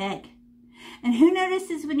really big. And who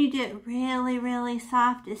notices when you do it really, really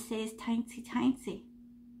soft, it stays tiny, tiny.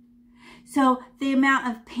 So the amount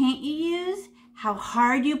of paint you use, how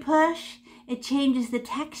hard you push, it changes the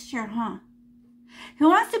texture, huh? Who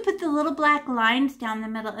wants to put the little black lines down the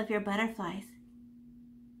middle of your butterflies?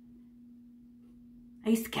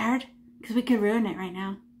 Are you scared? Because we could ruin it right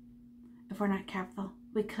now. If we're not careful,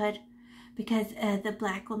 we could. Because the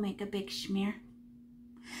black will make a big smear.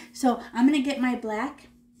 So I'm going to get my black.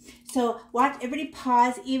 So watch, everybody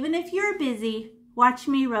pause. Even if you're busy, watch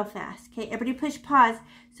me real fast. Okay, everybody push pause.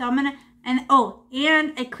 So I'm going to,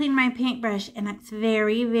 and I clean my paintbrush and it's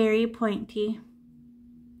very, very pointy.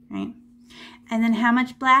 Right? And then how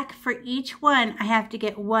much black for each one? I have to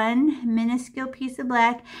get one minuscule piece of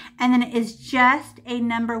black. And then it is just a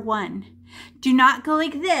number 1. Do not go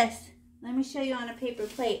like this. Let me show you on a paper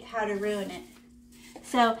plate how to ruin it.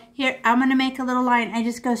 So here, I'm going to make a little line. I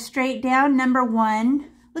just go straight down, number 1.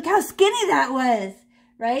 Look how skinny that was,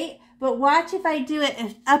 right? But watch if I do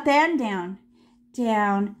it up and down.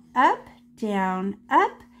 Down, up, down,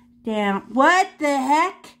 up, down. What the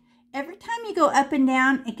heck? Every time you go up and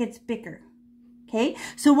down, it gets bigger. Okay,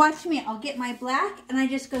 so watch me. I'll get my black and I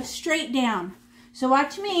just go straight down. So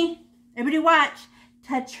watch me. Everybody watch.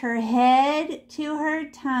 Touch her head to her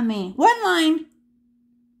tummy. One line.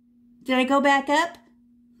 Did I go back up?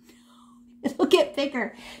 It'll get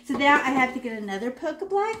bigger. So now I have to get another poke of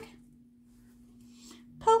black.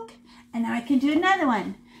 Poke. And now I can do another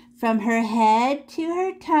one. From her head to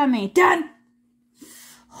her tummy. Done.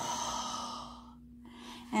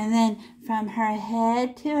 And then from her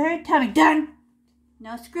head to her tummy. Done.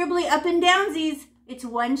 No scribbly up and downsies. It's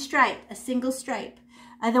one stripe, a single stripe.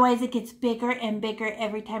 Otherwise, it gets bigger and bigger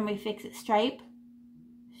every time we fix it. Stripe.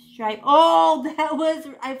 Stripe. Oh, that was,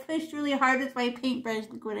 I pushed really hard with my paintbrush.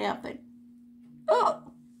 Look what happened. Oh.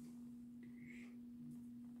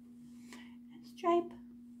 Stripe.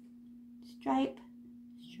 Stripe.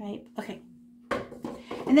 Stripe. Okay.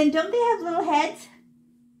 And then don't they have little heads?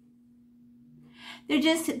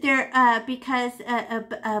 They're because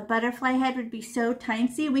a butterfly head would be so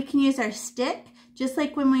tiny. We can use our stick, just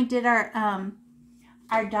like when we did our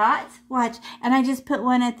dots. Watch, and I just put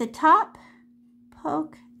one at the top.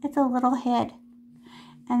 Poke. It's a little head,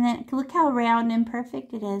 and then look how round and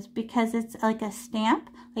perfect it is because it's like a stamp,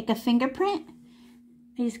 like a fingerprint.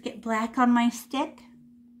 I just get black on my stick.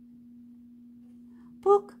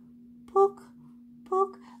 Poke, poke,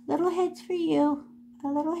 poke. Little heads for you. A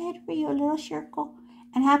little head for you, a little circle.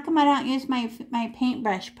 And how come I don't use my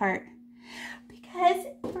paintbrush part? Because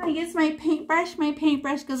when I use my paintbrush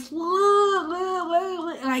goes, and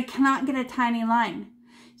I cannot get a tiny line.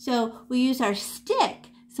 So we use our stick,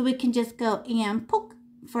 so we can just go and poke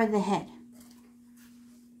for the head.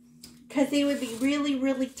 Because they would be really,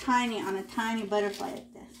 really tiny on a tiny butterfly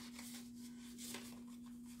like this.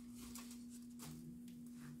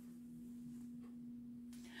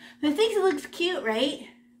 I think it looks cute, right?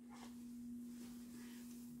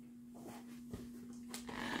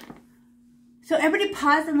 So everybody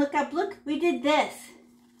pause and look up. Look, we did this.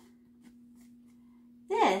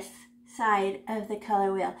 This side of the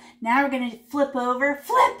color wheel. Now we're going to flip over,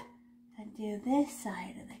 flip, and do this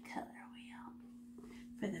side of the color wheel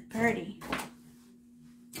for the birdie.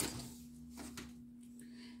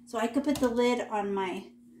 So I could put the lid on my...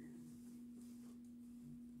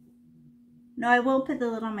 No, I won't put the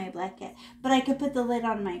lid on my black yet. But I could put the lid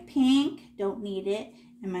on my pink. Don't need it.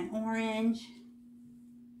 And my orange.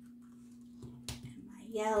 And my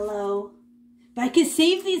yellow. But I could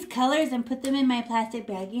save these colors and put them in my plastic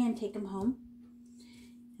baggie and take them home.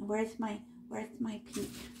 And where's my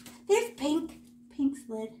pink? There's pink. Pink's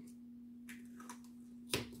lid.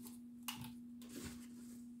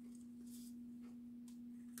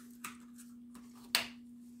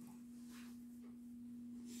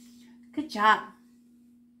 Good job.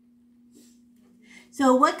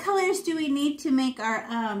 So what colors do we need to make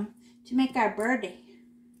our birdie?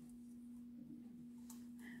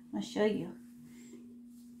 I'll show you.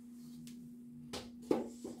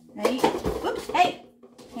 Ready? Whoops, hey!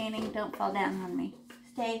 Painting, don't fall down on me.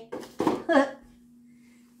 Stay.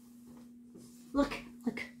 Look,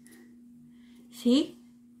 look. See?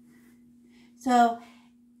 So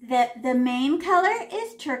the main color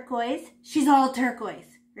is turquoise. She's all turquoise.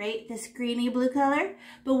 Right? This greeny blue color.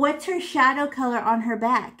 But what's her shadow color on her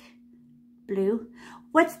back? Blue.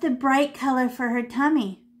 What's the bright color for her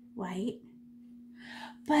tummy? White.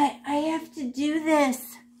 But I have to do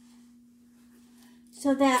this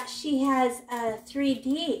so that she has a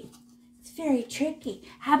 3D. It's very tricky.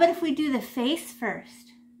 How about if we do the face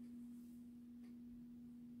first?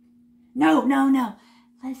 No, no, no.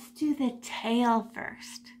 Let's do the tail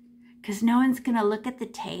first. Because no one's going to look at the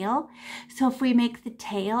tail. So if we make the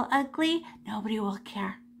tail ugly, nobody will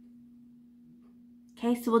care.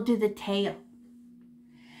 Okay, so we'll do the tail.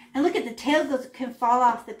 And look at the tail can fall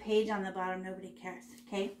off the page on the bottom. Nobody cares,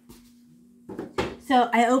 okay? So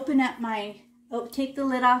I open up take the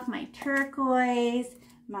lid off my turquoise,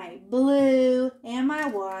 my blue, and my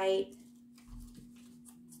white.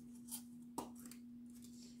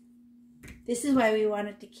 This is why we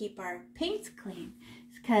wanted to keep our paints clean.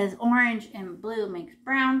 It's because orange and blue makes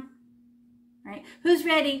brown, right? Who's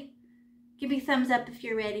ready? Give me a thumbs up if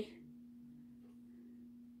you're ready.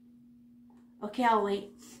 Okay, I'll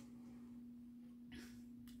wait.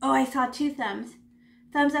 Oh, I saw 2 thumbs.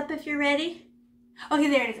 Thumbs up if you're ready. Okay,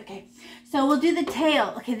 there it is. Okay, so we'll do the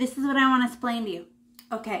tail. Okay, this is what I want to explain to you.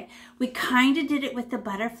 Okay, we kind of did it with the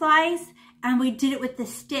butterflies and we did it with the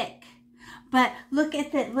stick. But look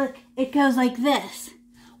at that. Look, it goes like this.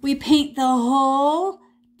 We paint the whole,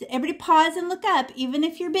 everybody pause and look up, even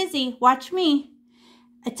if you're busy. Watch me.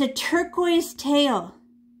 It's a turquoise tail.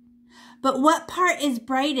 But what part is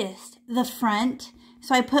brightest? The front.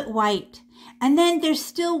 So I put white. And then there's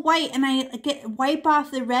still white, and I wipe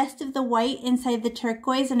off the rest of the white inside the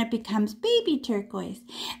turquoise, and it becomes baby turquoise.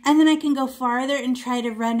 And then I can go farther and try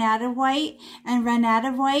to run out of white and run out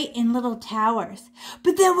of white in little towers.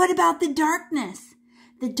 But then what about the darkness?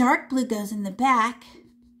 The dark blue goes in the back,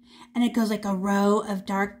 and it goes like a row of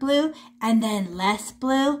dark blue and then less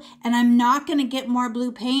blue. And I'm not going to get more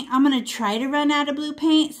blue paint. I'm going to try to run out of blue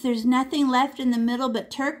paint, so there's nothing left in the middle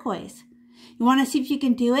but turquoise. You want to see if you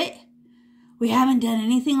can do it? We haven't done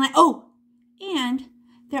anything like, oh, and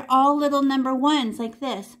they're all little number 1s like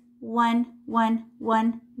this. 1, 1,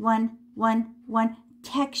 1, 1, 1, 1.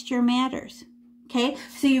 Texture matters. Okay,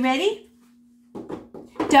 so you ready?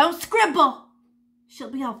 Don't scribble.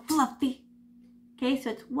 She'll be all fluffy. Okay,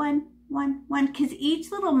 so it's 1, 1, 1, because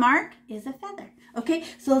each little mark is a feather. Okay,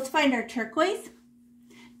 so let's find our turquoise.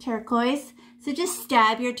 Turquoise. So just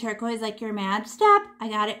stab your turquoise like you're mad. Stab. I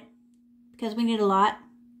got it. Because we need a lot.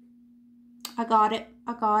 I got it.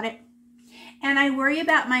 I got it. And I worry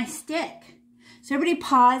about my stick. So everybody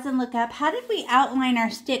pause and look up. How did we outline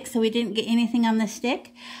our stick so we didn't get anything on the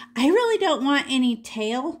stick? I really don't want any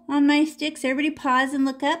tail on my stick. So everybody pause and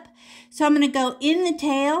look up. So I'm going to go in the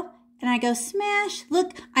tail and I go smash.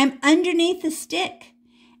 Look, I'm underneath the stick.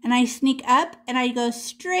 And I sneak up and I go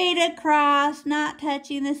straight across, not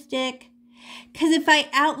touching the stick. Because if I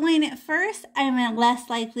outline it first, I'm less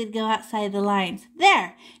likely to go outside the lines.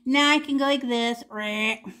 There. Now I can go like this.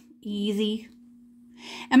 Easy.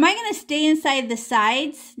 Am I going to stay inside the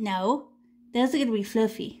sides? No. Those are going to be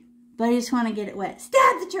fluffy. But I just want to get it wet.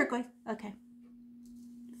 Stab the turquoise. Okay.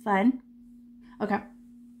 Fun. Okay.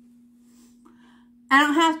 I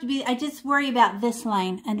don't have to be, I just worry about this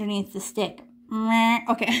line underneath the stick.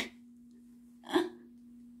 Okay.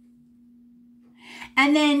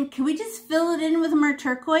 And then, can we just fill it in with more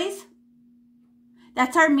turquoise?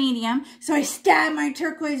 That's our medium. So I stab my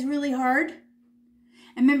turquoise really hard.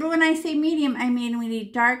 And remember when I say medium, I mean we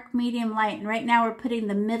need dark, medium, light. And right now we're putting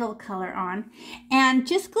the middle color on. And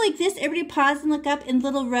just like this, everybody pause and look up in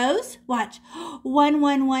little rows. Watch. 1,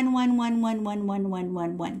 1, 1, 1, 1, 1, 1, 1, 1,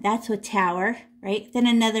 1, 1. That's a tower, right? Then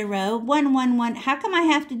another row. 1, 1, 1. How come I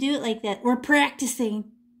have to do it like that? We're practicing.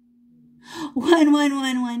 1, 1,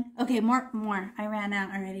 1, 1. Okay, more. I ran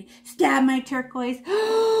out already. Stab my turquoise.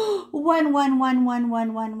 1, 1, 1, 1, 1,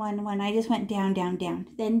 1, 1, 1. I just went down, down, down.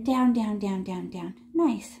 Then down, down, down, down, down.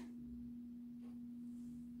 Nice.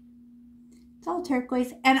 It's all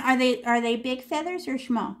turquoise. And are they big feathers or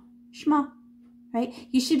small? Small, right?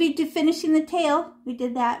 You should be finishing the tail. We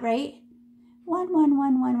did that, right? 1, 1,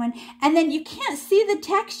 1, 1, 1. And then you can't see the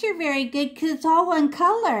texture very good because it's all one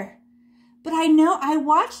color. But I know I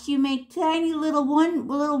watched you make tiny little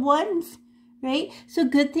ones, right? So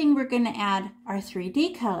good thing we're going to add our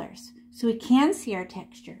 3D colors so we can see our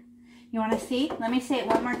texture. You want to see? Let me say it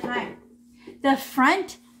one more time. The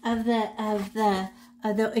front of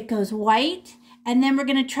it goes white, and then we're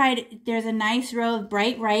going to try to, there's a nice row of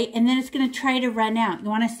bright white, and then it's going to try to run out. You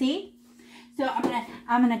want to see? So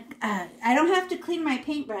I don't have to clean my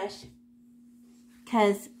paintbrush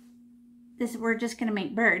because we're just going to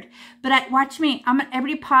make bird. But watch me.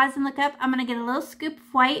 Everybody pause and look up. I'm going to get a little scoop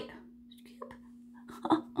of white.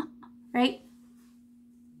 Right?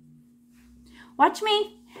 Watch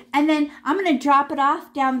me. And then I'm going to drop it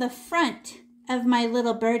off down the front of my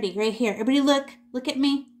little birdie right here. Everybody look. Look at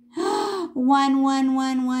me. 1, 1, 1,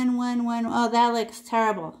 1, 1, 1. Oh, that looks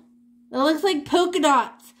terrible. It looks like polka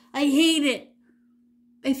dots. I hate it.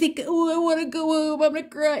 I think, oh, I want to go home. I'm going to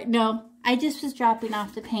cry. No. I just was dropping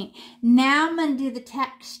off the paint. Now I'm going to do the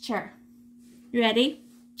texture. You ready?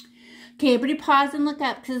 Okay, everybody pause and look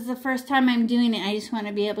up because it's the first time I'm doing it. I just want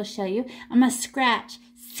to be able to show you. I'm going to scratch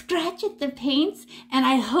at the paints, and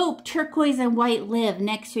I hope turquoise and white live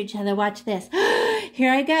next to each other. Watch this.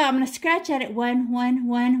 Here I go. I'm going to scratch at it. 1, 1,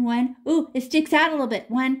 1, 1. Ooh, it sticks out a little bit.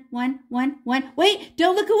 1, 1, 1, 1. Wait,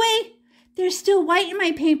 don't look away. There's still white in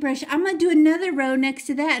my paintbrush. I'm going to do another row next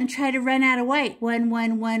to that and try to run out of white. 1,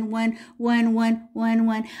 1, 1, 1, 1, 1, 1,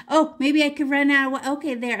 1. Oh, maybe I could run out of white.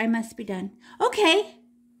 Okay, there. I must be done. Okay.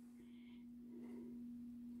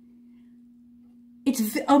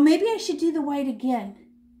 Oh, maybe I should do the white again.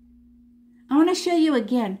 I want to show you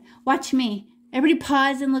again. Watch me. Everybody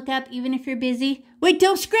pause and look up, even if you're busy. Wait,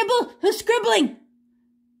 don't scribble. Who's scribbling?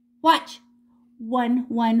 Watch. 1,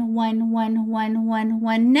 1, 1, 1, 1, 1,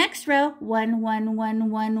 1. Next row. 1, 1, 1,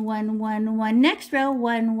 1, 1, 1, 1. Next row.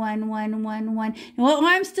 1, 1, 1, 1, 1. Well,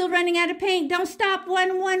 I'm still running out of paint. Don't stop.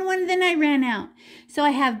 1, 1, 1. Then I ran out. So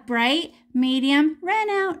I have bright, medium, ran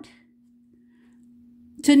out.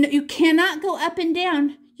 So you cannot go up and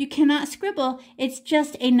down. You cannot scribble. It's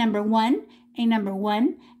just a number 1, a number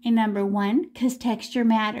 1, a number 1, because texture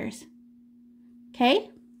matters. Okay?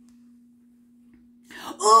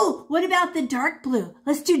 Oh, what about the dark blue?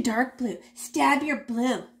 Let's do dark blue. Stab your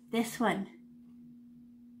blue. This one.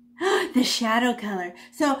 The shadow color.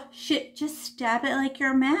 So just stab it like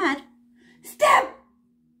you're mad. Stab!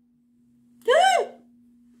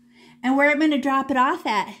 And where I'm going to drop it off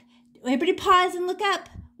at. Everybody pause and look up.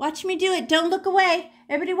 Watch me do it. Don't look away.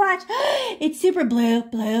 Everybody watch. It's super blue,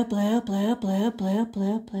 blue, blue, blue, blue, blue,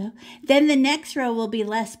 blue, blue. Then the next row will be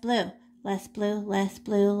less blue. Less blue, less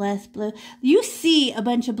blue, less blue. You see a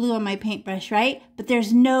bunch of blue on my paintbrush, right? But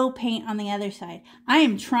there's no paint on the other side. I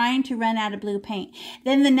am trying to run out of blue paint.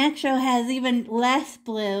 Then the next row has even less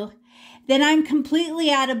blue. Then I'm completely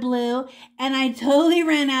out of blue, and I totally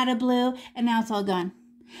ran out of blue, and now it's all gone.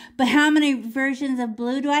 But how many versions of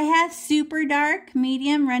blue do I have? Super dark,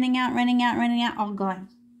 medium, running out, running out, running out, all gone.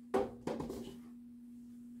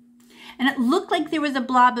 And it looked like there was a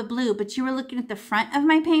blob of blue, but you were looking at the front of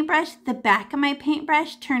my paintbrush. The back of my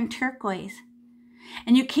paintbrush turned turquoise.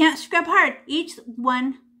 And you can't scrub hard. Each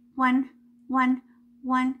one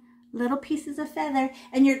little pieces of feather,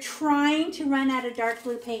 and you're trying to run out of dark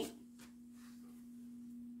blue paint.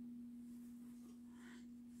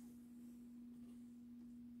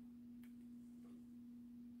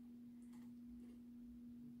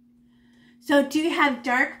 So do you have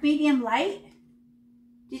dark, medium, light?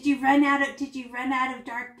 Did you run out of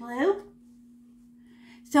dark blue?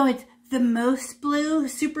 So it's the most blue,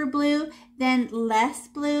 super blue, then less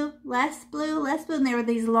blue, less blue, less blue, and there were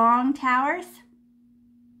these long towers.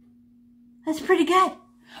 That's pretty good.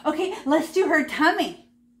 Okay, let's do her tummy.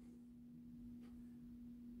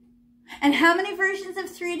 And how many versions of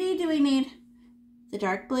 3D do we need? The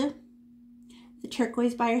dark blue, the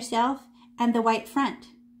turquoise by herself, and the white front.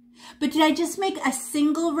 But did I just make a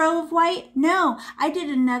single row of white? No, I did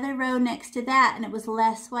another row next to that and it was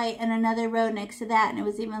less white, and another row next to that and it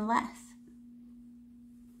was even less.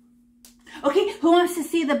 Okay, who wants to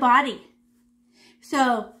see the body?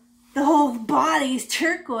 So the whole body's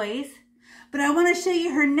turquoise, but I want to show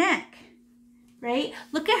you her neck, right?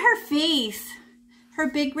 Look at her face, her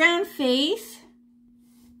big round face.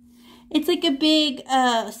 It's like a big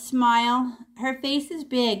smile. Her face is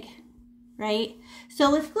big, right? So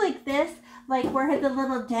let's go like this, like where the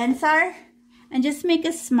little dents are, and just make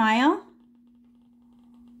a smile.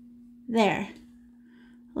 There,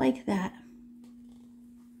 like that.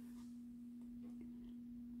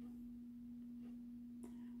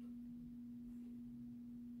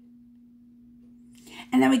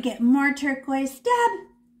 And then we get more turquoise, stab.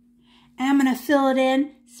 And I'm gonna fill it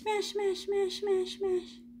in, smash, smash, smash, smash,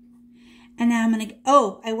 smash. And now I'm gonna,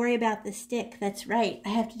 oh, I worry about the stick. That's right. I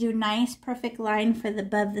have to do a nice, perfect line for the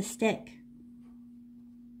above the stick.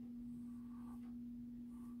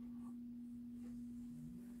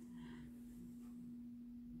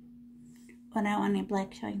 Oh, I want any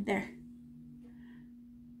black showing there.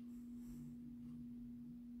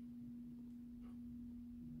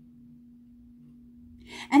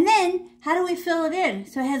 And then, how do we fill it in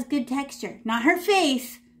so it has good texture? Not her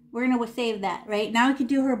face. We're going to save that, right? Now we can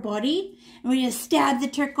do her body, and we just stab the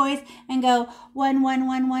turquoise and go 1, 1,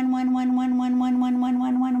 1, 1, 1, 1, 1, 1, 1, 1, 1, 1,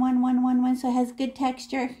 1, 1, 1, 1, 1, so it has good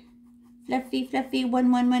texture. Fluffy, fluffy,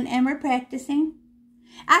 1, 1, 1, and we're practicing.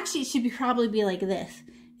 Actually, it should probably be like this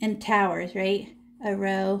in towers, right? A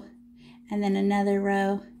row, and then another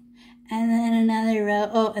row, and then another row.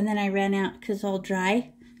 Oh, and then I ran out because it's all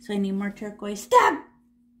dry, so I need more turquoise. Stab!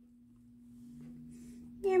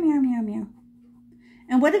 Meow, meow, meow, meow.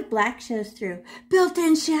 And what if black shows through?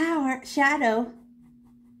 Built-in shadow.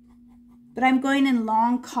 But I'm going in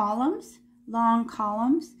long columns,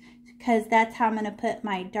 because that's how I'm going to put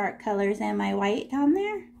my dark colors and my white down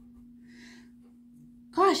there.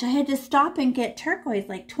 Gosh, I had to stop and get turquoise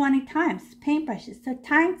like 20 times. This paintbrush is so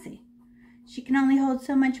tiny. She can only hold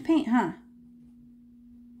so much paint, huh?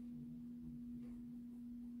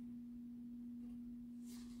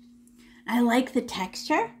 I like the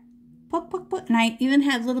texture. Poke, poke, poke. And I even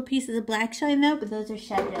have little pieces of black showing though, but those are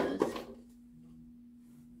shadows.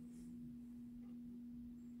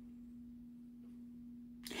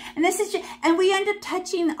 And this is just, and we end up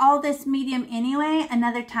touching all this medium anyway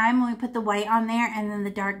another time when we put the white on there and then the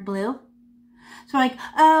dark blue. So we're like,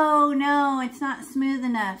 oh no, it's not smooth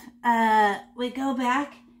enough. We go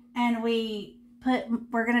back and we're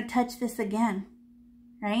gonna touch this again,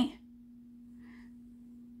 right?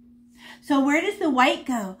 So where does the white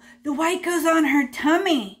go? The white goes on her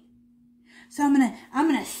tummy. So I'm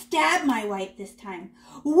gonna stab my white this time.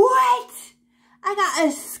 What? I got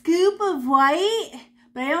a scoop of white?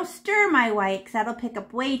 But I don't stir my white because that'll pick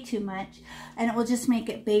up way too much. And it will just make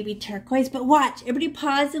it baby turquoise. But watch, everybody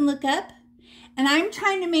pause and look up. And I'm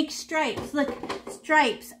trying to make stripes. Look,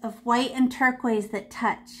 stripes of white and turquoise that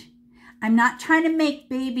touch. I'm not trying to make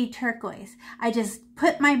baby turquoise. I just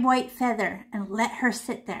put my white feather and let her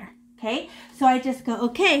sit there. Okay, so I just go,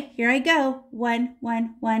 okay, here I go. 1,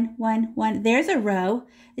 1, 1, 1, 1. There's a row.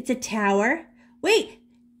 It's a tower. Wait,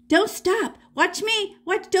 don't stop. Watch me.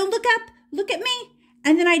 Watch, don't look up. Look at me.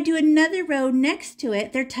 And then I do another row next to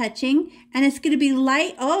it. They're touching. And it's going to be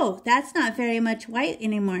light. Oh, that's not very much white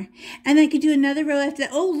anymore. And I could do another row after that.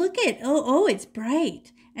 Oh, look at it. Oh, it's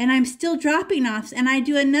bright. And I'm still dropping off. And I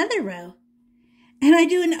do another row. And I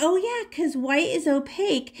do oh yeah, because white is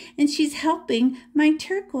opaque. And she's helping my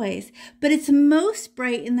turquoise. But it's most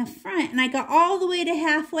bright in the front. And I got all the way to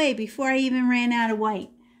halfway before I even ran out of white.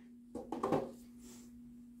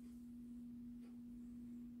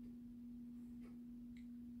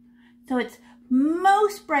 So it's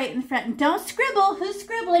most bright in the front. And don't scribble. Who's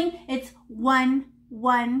scribbling? It's 1,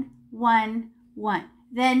 1, 1, 1.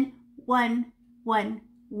 Then 1, 1,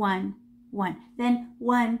 1, 1. Then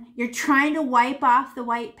 1. You're trying to wipe off the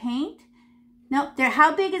white paint. No,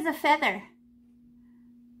 how big is a feather?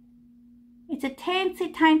 It's a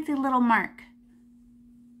teensy, tiny little mark.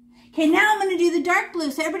 Okay, now I'm going to do the dark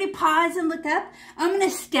blue. So everybody pause and look up. I'm going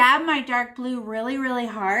to stab my dark blue really, really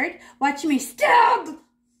hard. Watch me stab.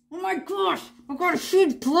 Oh my gosh, I got a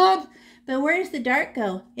huge blood. But where does the dark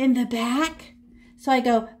go? In the back. So I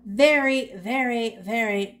go very, very,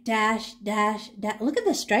 very dash, dash, dash. Look at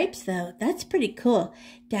the stripes though. That's pretty cool.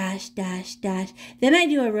 Dash, dash, dash. Then I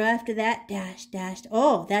do a row after that. Dash, dash.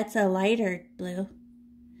 Oh, that's a lighter blue.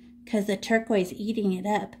 Because the turquoise eating it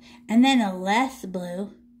up. And then a less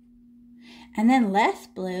blue. And then less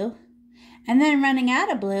blue. And then I'm running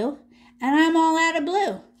out of blue. And I'm all out of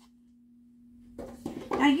blue.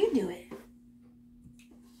 Now you do it.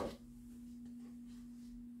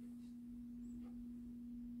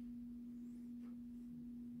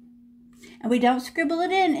 And we don't scribble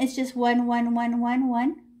it in. It's just 1, 1, 1, 1,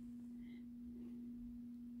 1.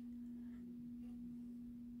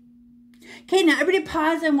 Okay, now everybody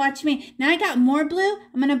pause and watch me. Now I got more blue.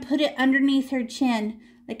 I'm going to put it underneath her chin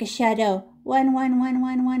like a shadow. 1, 1, 1,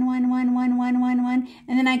 1, 1, 1, 1, 1, 1, 1, 1.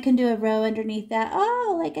 And then I can do a row underneath that.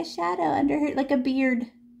 Oh, like a shadow under her, like a beard.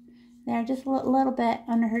 There, just a little bit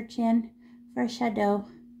under her chin for a shadow.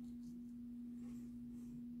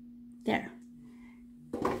 There.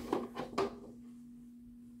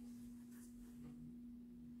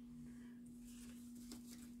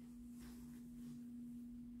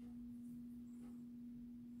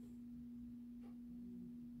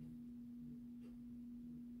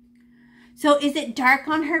 So is it dark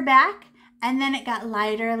on her back? And then it got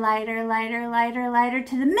lighter, lighter, lighter, lighter, lighter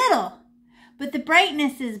to the middle. But the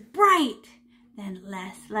brightness is bright. Then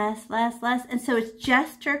less, less, less, less. And so it's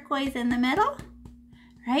just turquoise in the middle,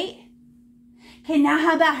 right? Okay, now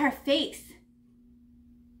how about her face?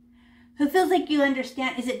 Who feels like you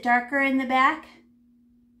understand? Is it darker in the back?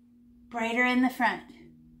 Brighter in the front?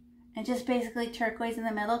 And just basically turquoise in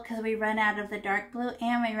the middle because we run out of the dark blue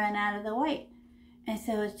and we run out of the white. And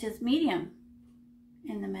so it's just medium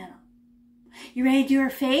in the middle. You ready to do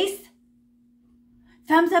her face?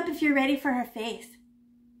 Thumbs up if you're ready for her face.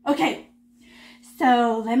 Okay,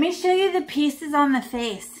 so let me show you the pieces on the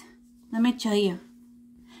face. Let me show you.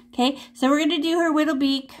 Okay, so we're going to do her little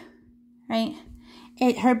beak, right?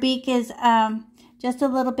 Her beak is just a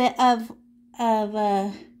little bit of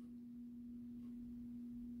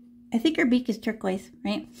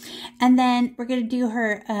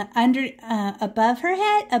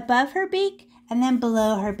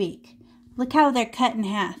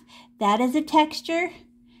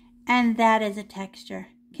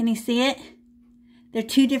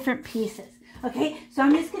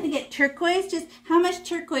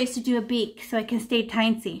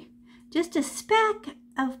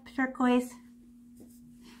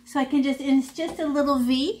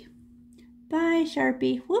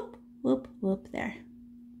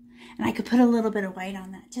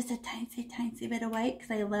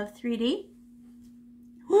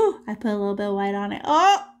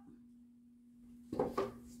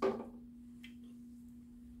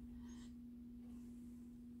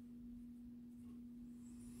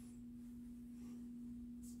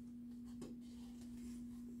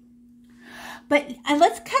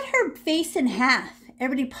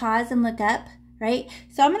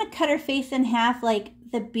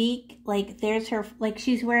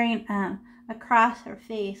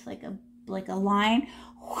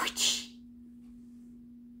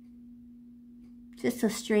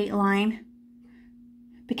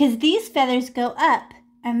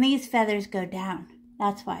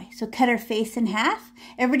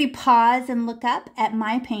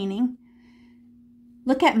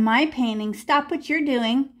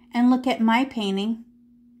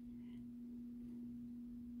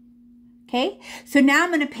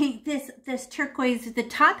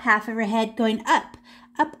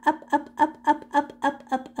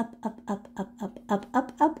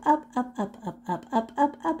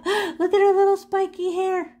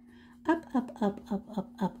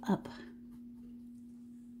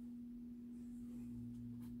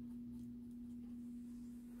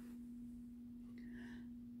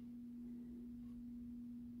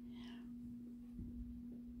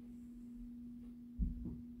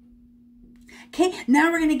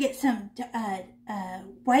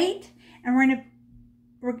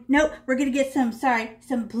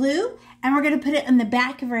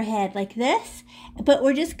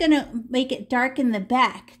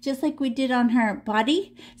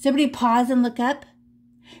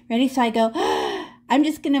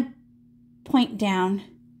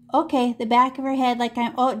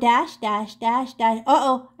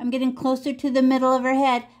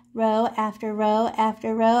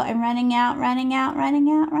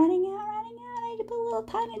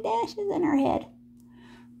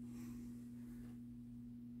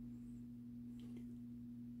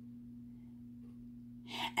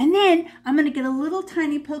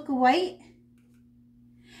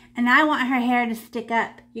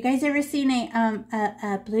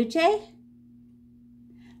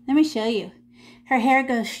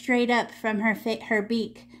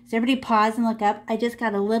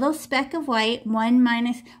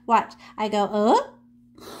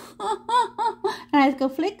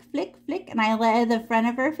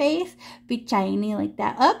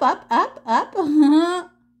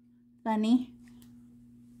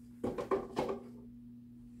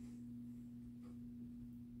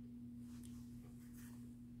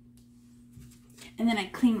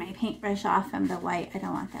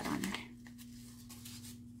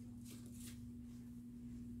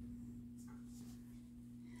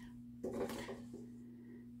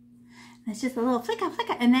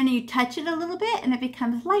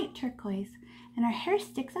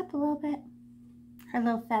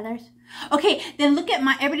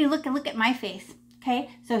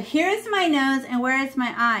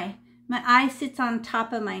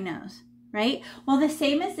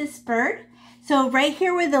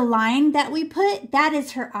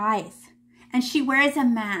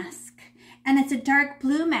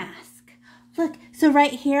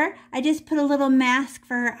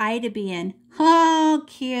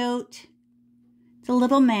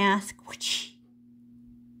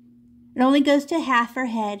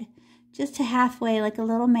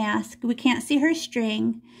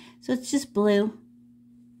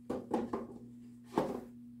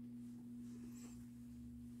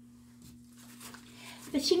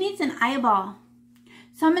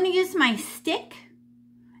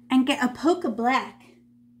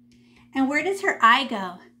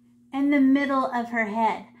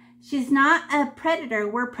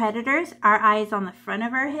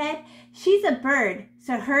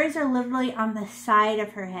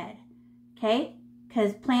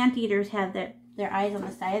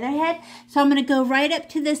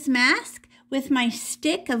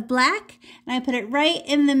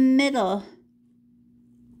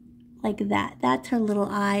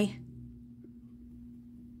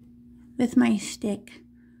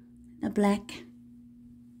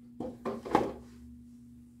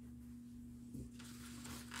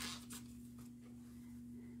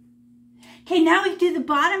Okay, now we do the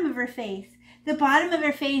bottom of her face. The bottom of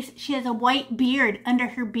her face, she has a white beard under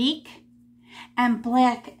her beak and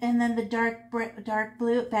black, and then the dark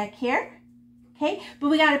blue back here. Okay, but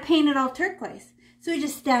we got to paint it all turquoise. So we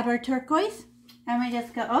just stab our turquoise and we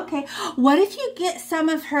just go, okay, what if you get some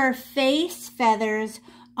of her face feathers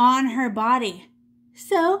on her body?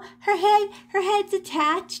 So her head's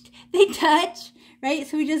attached, they touch, right?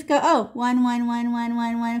 So we just go, oh, one,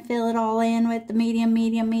 fill it all in with the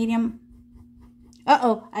medium.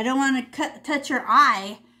 Uh-oh, I don't want to touch her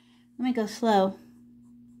eye. Let me go slow.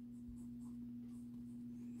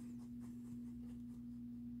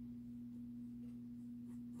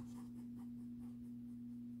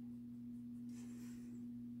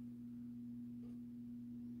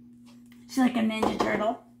 She's like a Ninja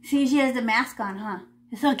Turtle. See, she has a mask on, huh?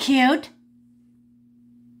 It's so cute.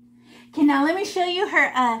 Okay, now let me show you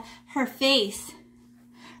her face.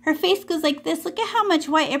 Her face goes like this. Look at how much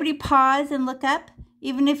white. Everybody pause and look up.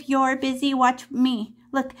 Even if you're busy, watch me.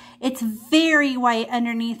 Look, it's very white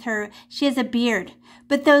underneath her. She has a beard.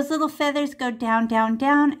 But those little feathers go down,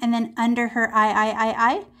 and then under her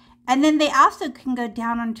eye. And then they also can go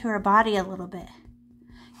down onto her body a little bit.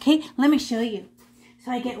 Okay, let me show you. So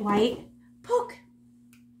I get white. Poke.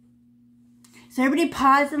 So everybody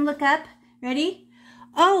pause and look up. Ready?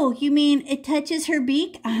 Oh, you mean it touches her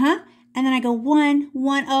beak? Uh-huh. And then I go one.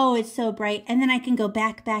 Oh, it's so bright. And then I can go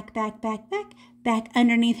back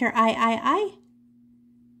underneath her eye.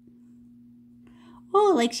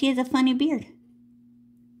 Oh, like she has a funny beard.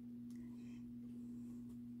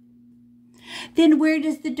 Then where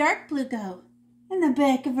does the dark blue go? In the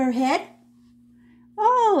back of her head.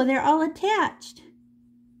 Oh, they're all attached.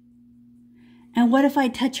 And what if I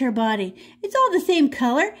touch her body? It's all the same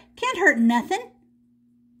color. Can't hurt nothing.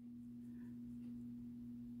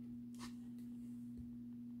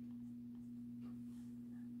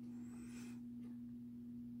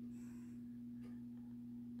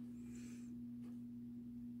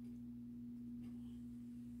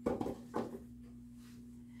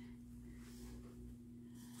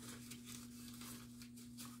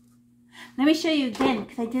 Let me show you again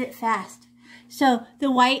because I did it fast. So the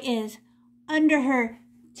white is under her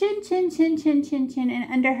chin,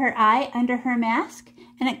 and under her eye, under her mask,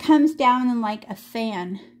 and it comes down in like a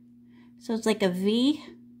fan. So it's like a V.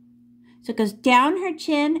 So it goes down her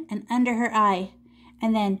chin and under her eye.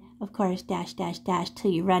 And then, of course, dash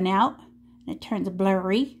till you run out and it turns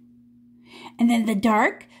blurry. And then the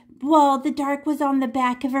dark, well, the dark was on the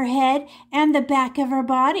back of her head and the back of her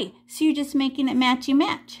body. So you're just making it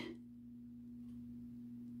matchy-match.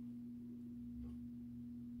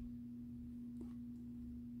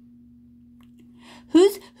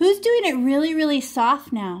 Who's doing it really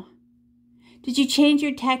soft now? Did you change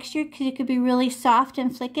your texture because it could be really soft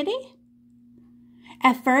and flickety?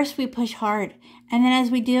 At first we push hard, and then as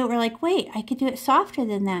we do it, we're like, wait, I could do it softer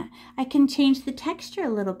than that. I can change the texture a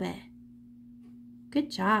little bit. Good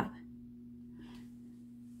job.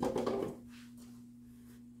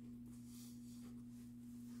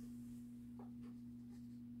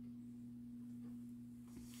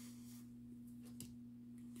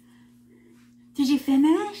 Did you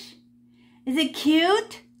finish? Is it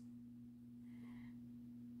cute?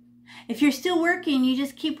 If you're still working, you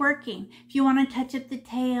just keep working. If you want to touch up the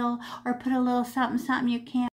tail or put a little something, you can.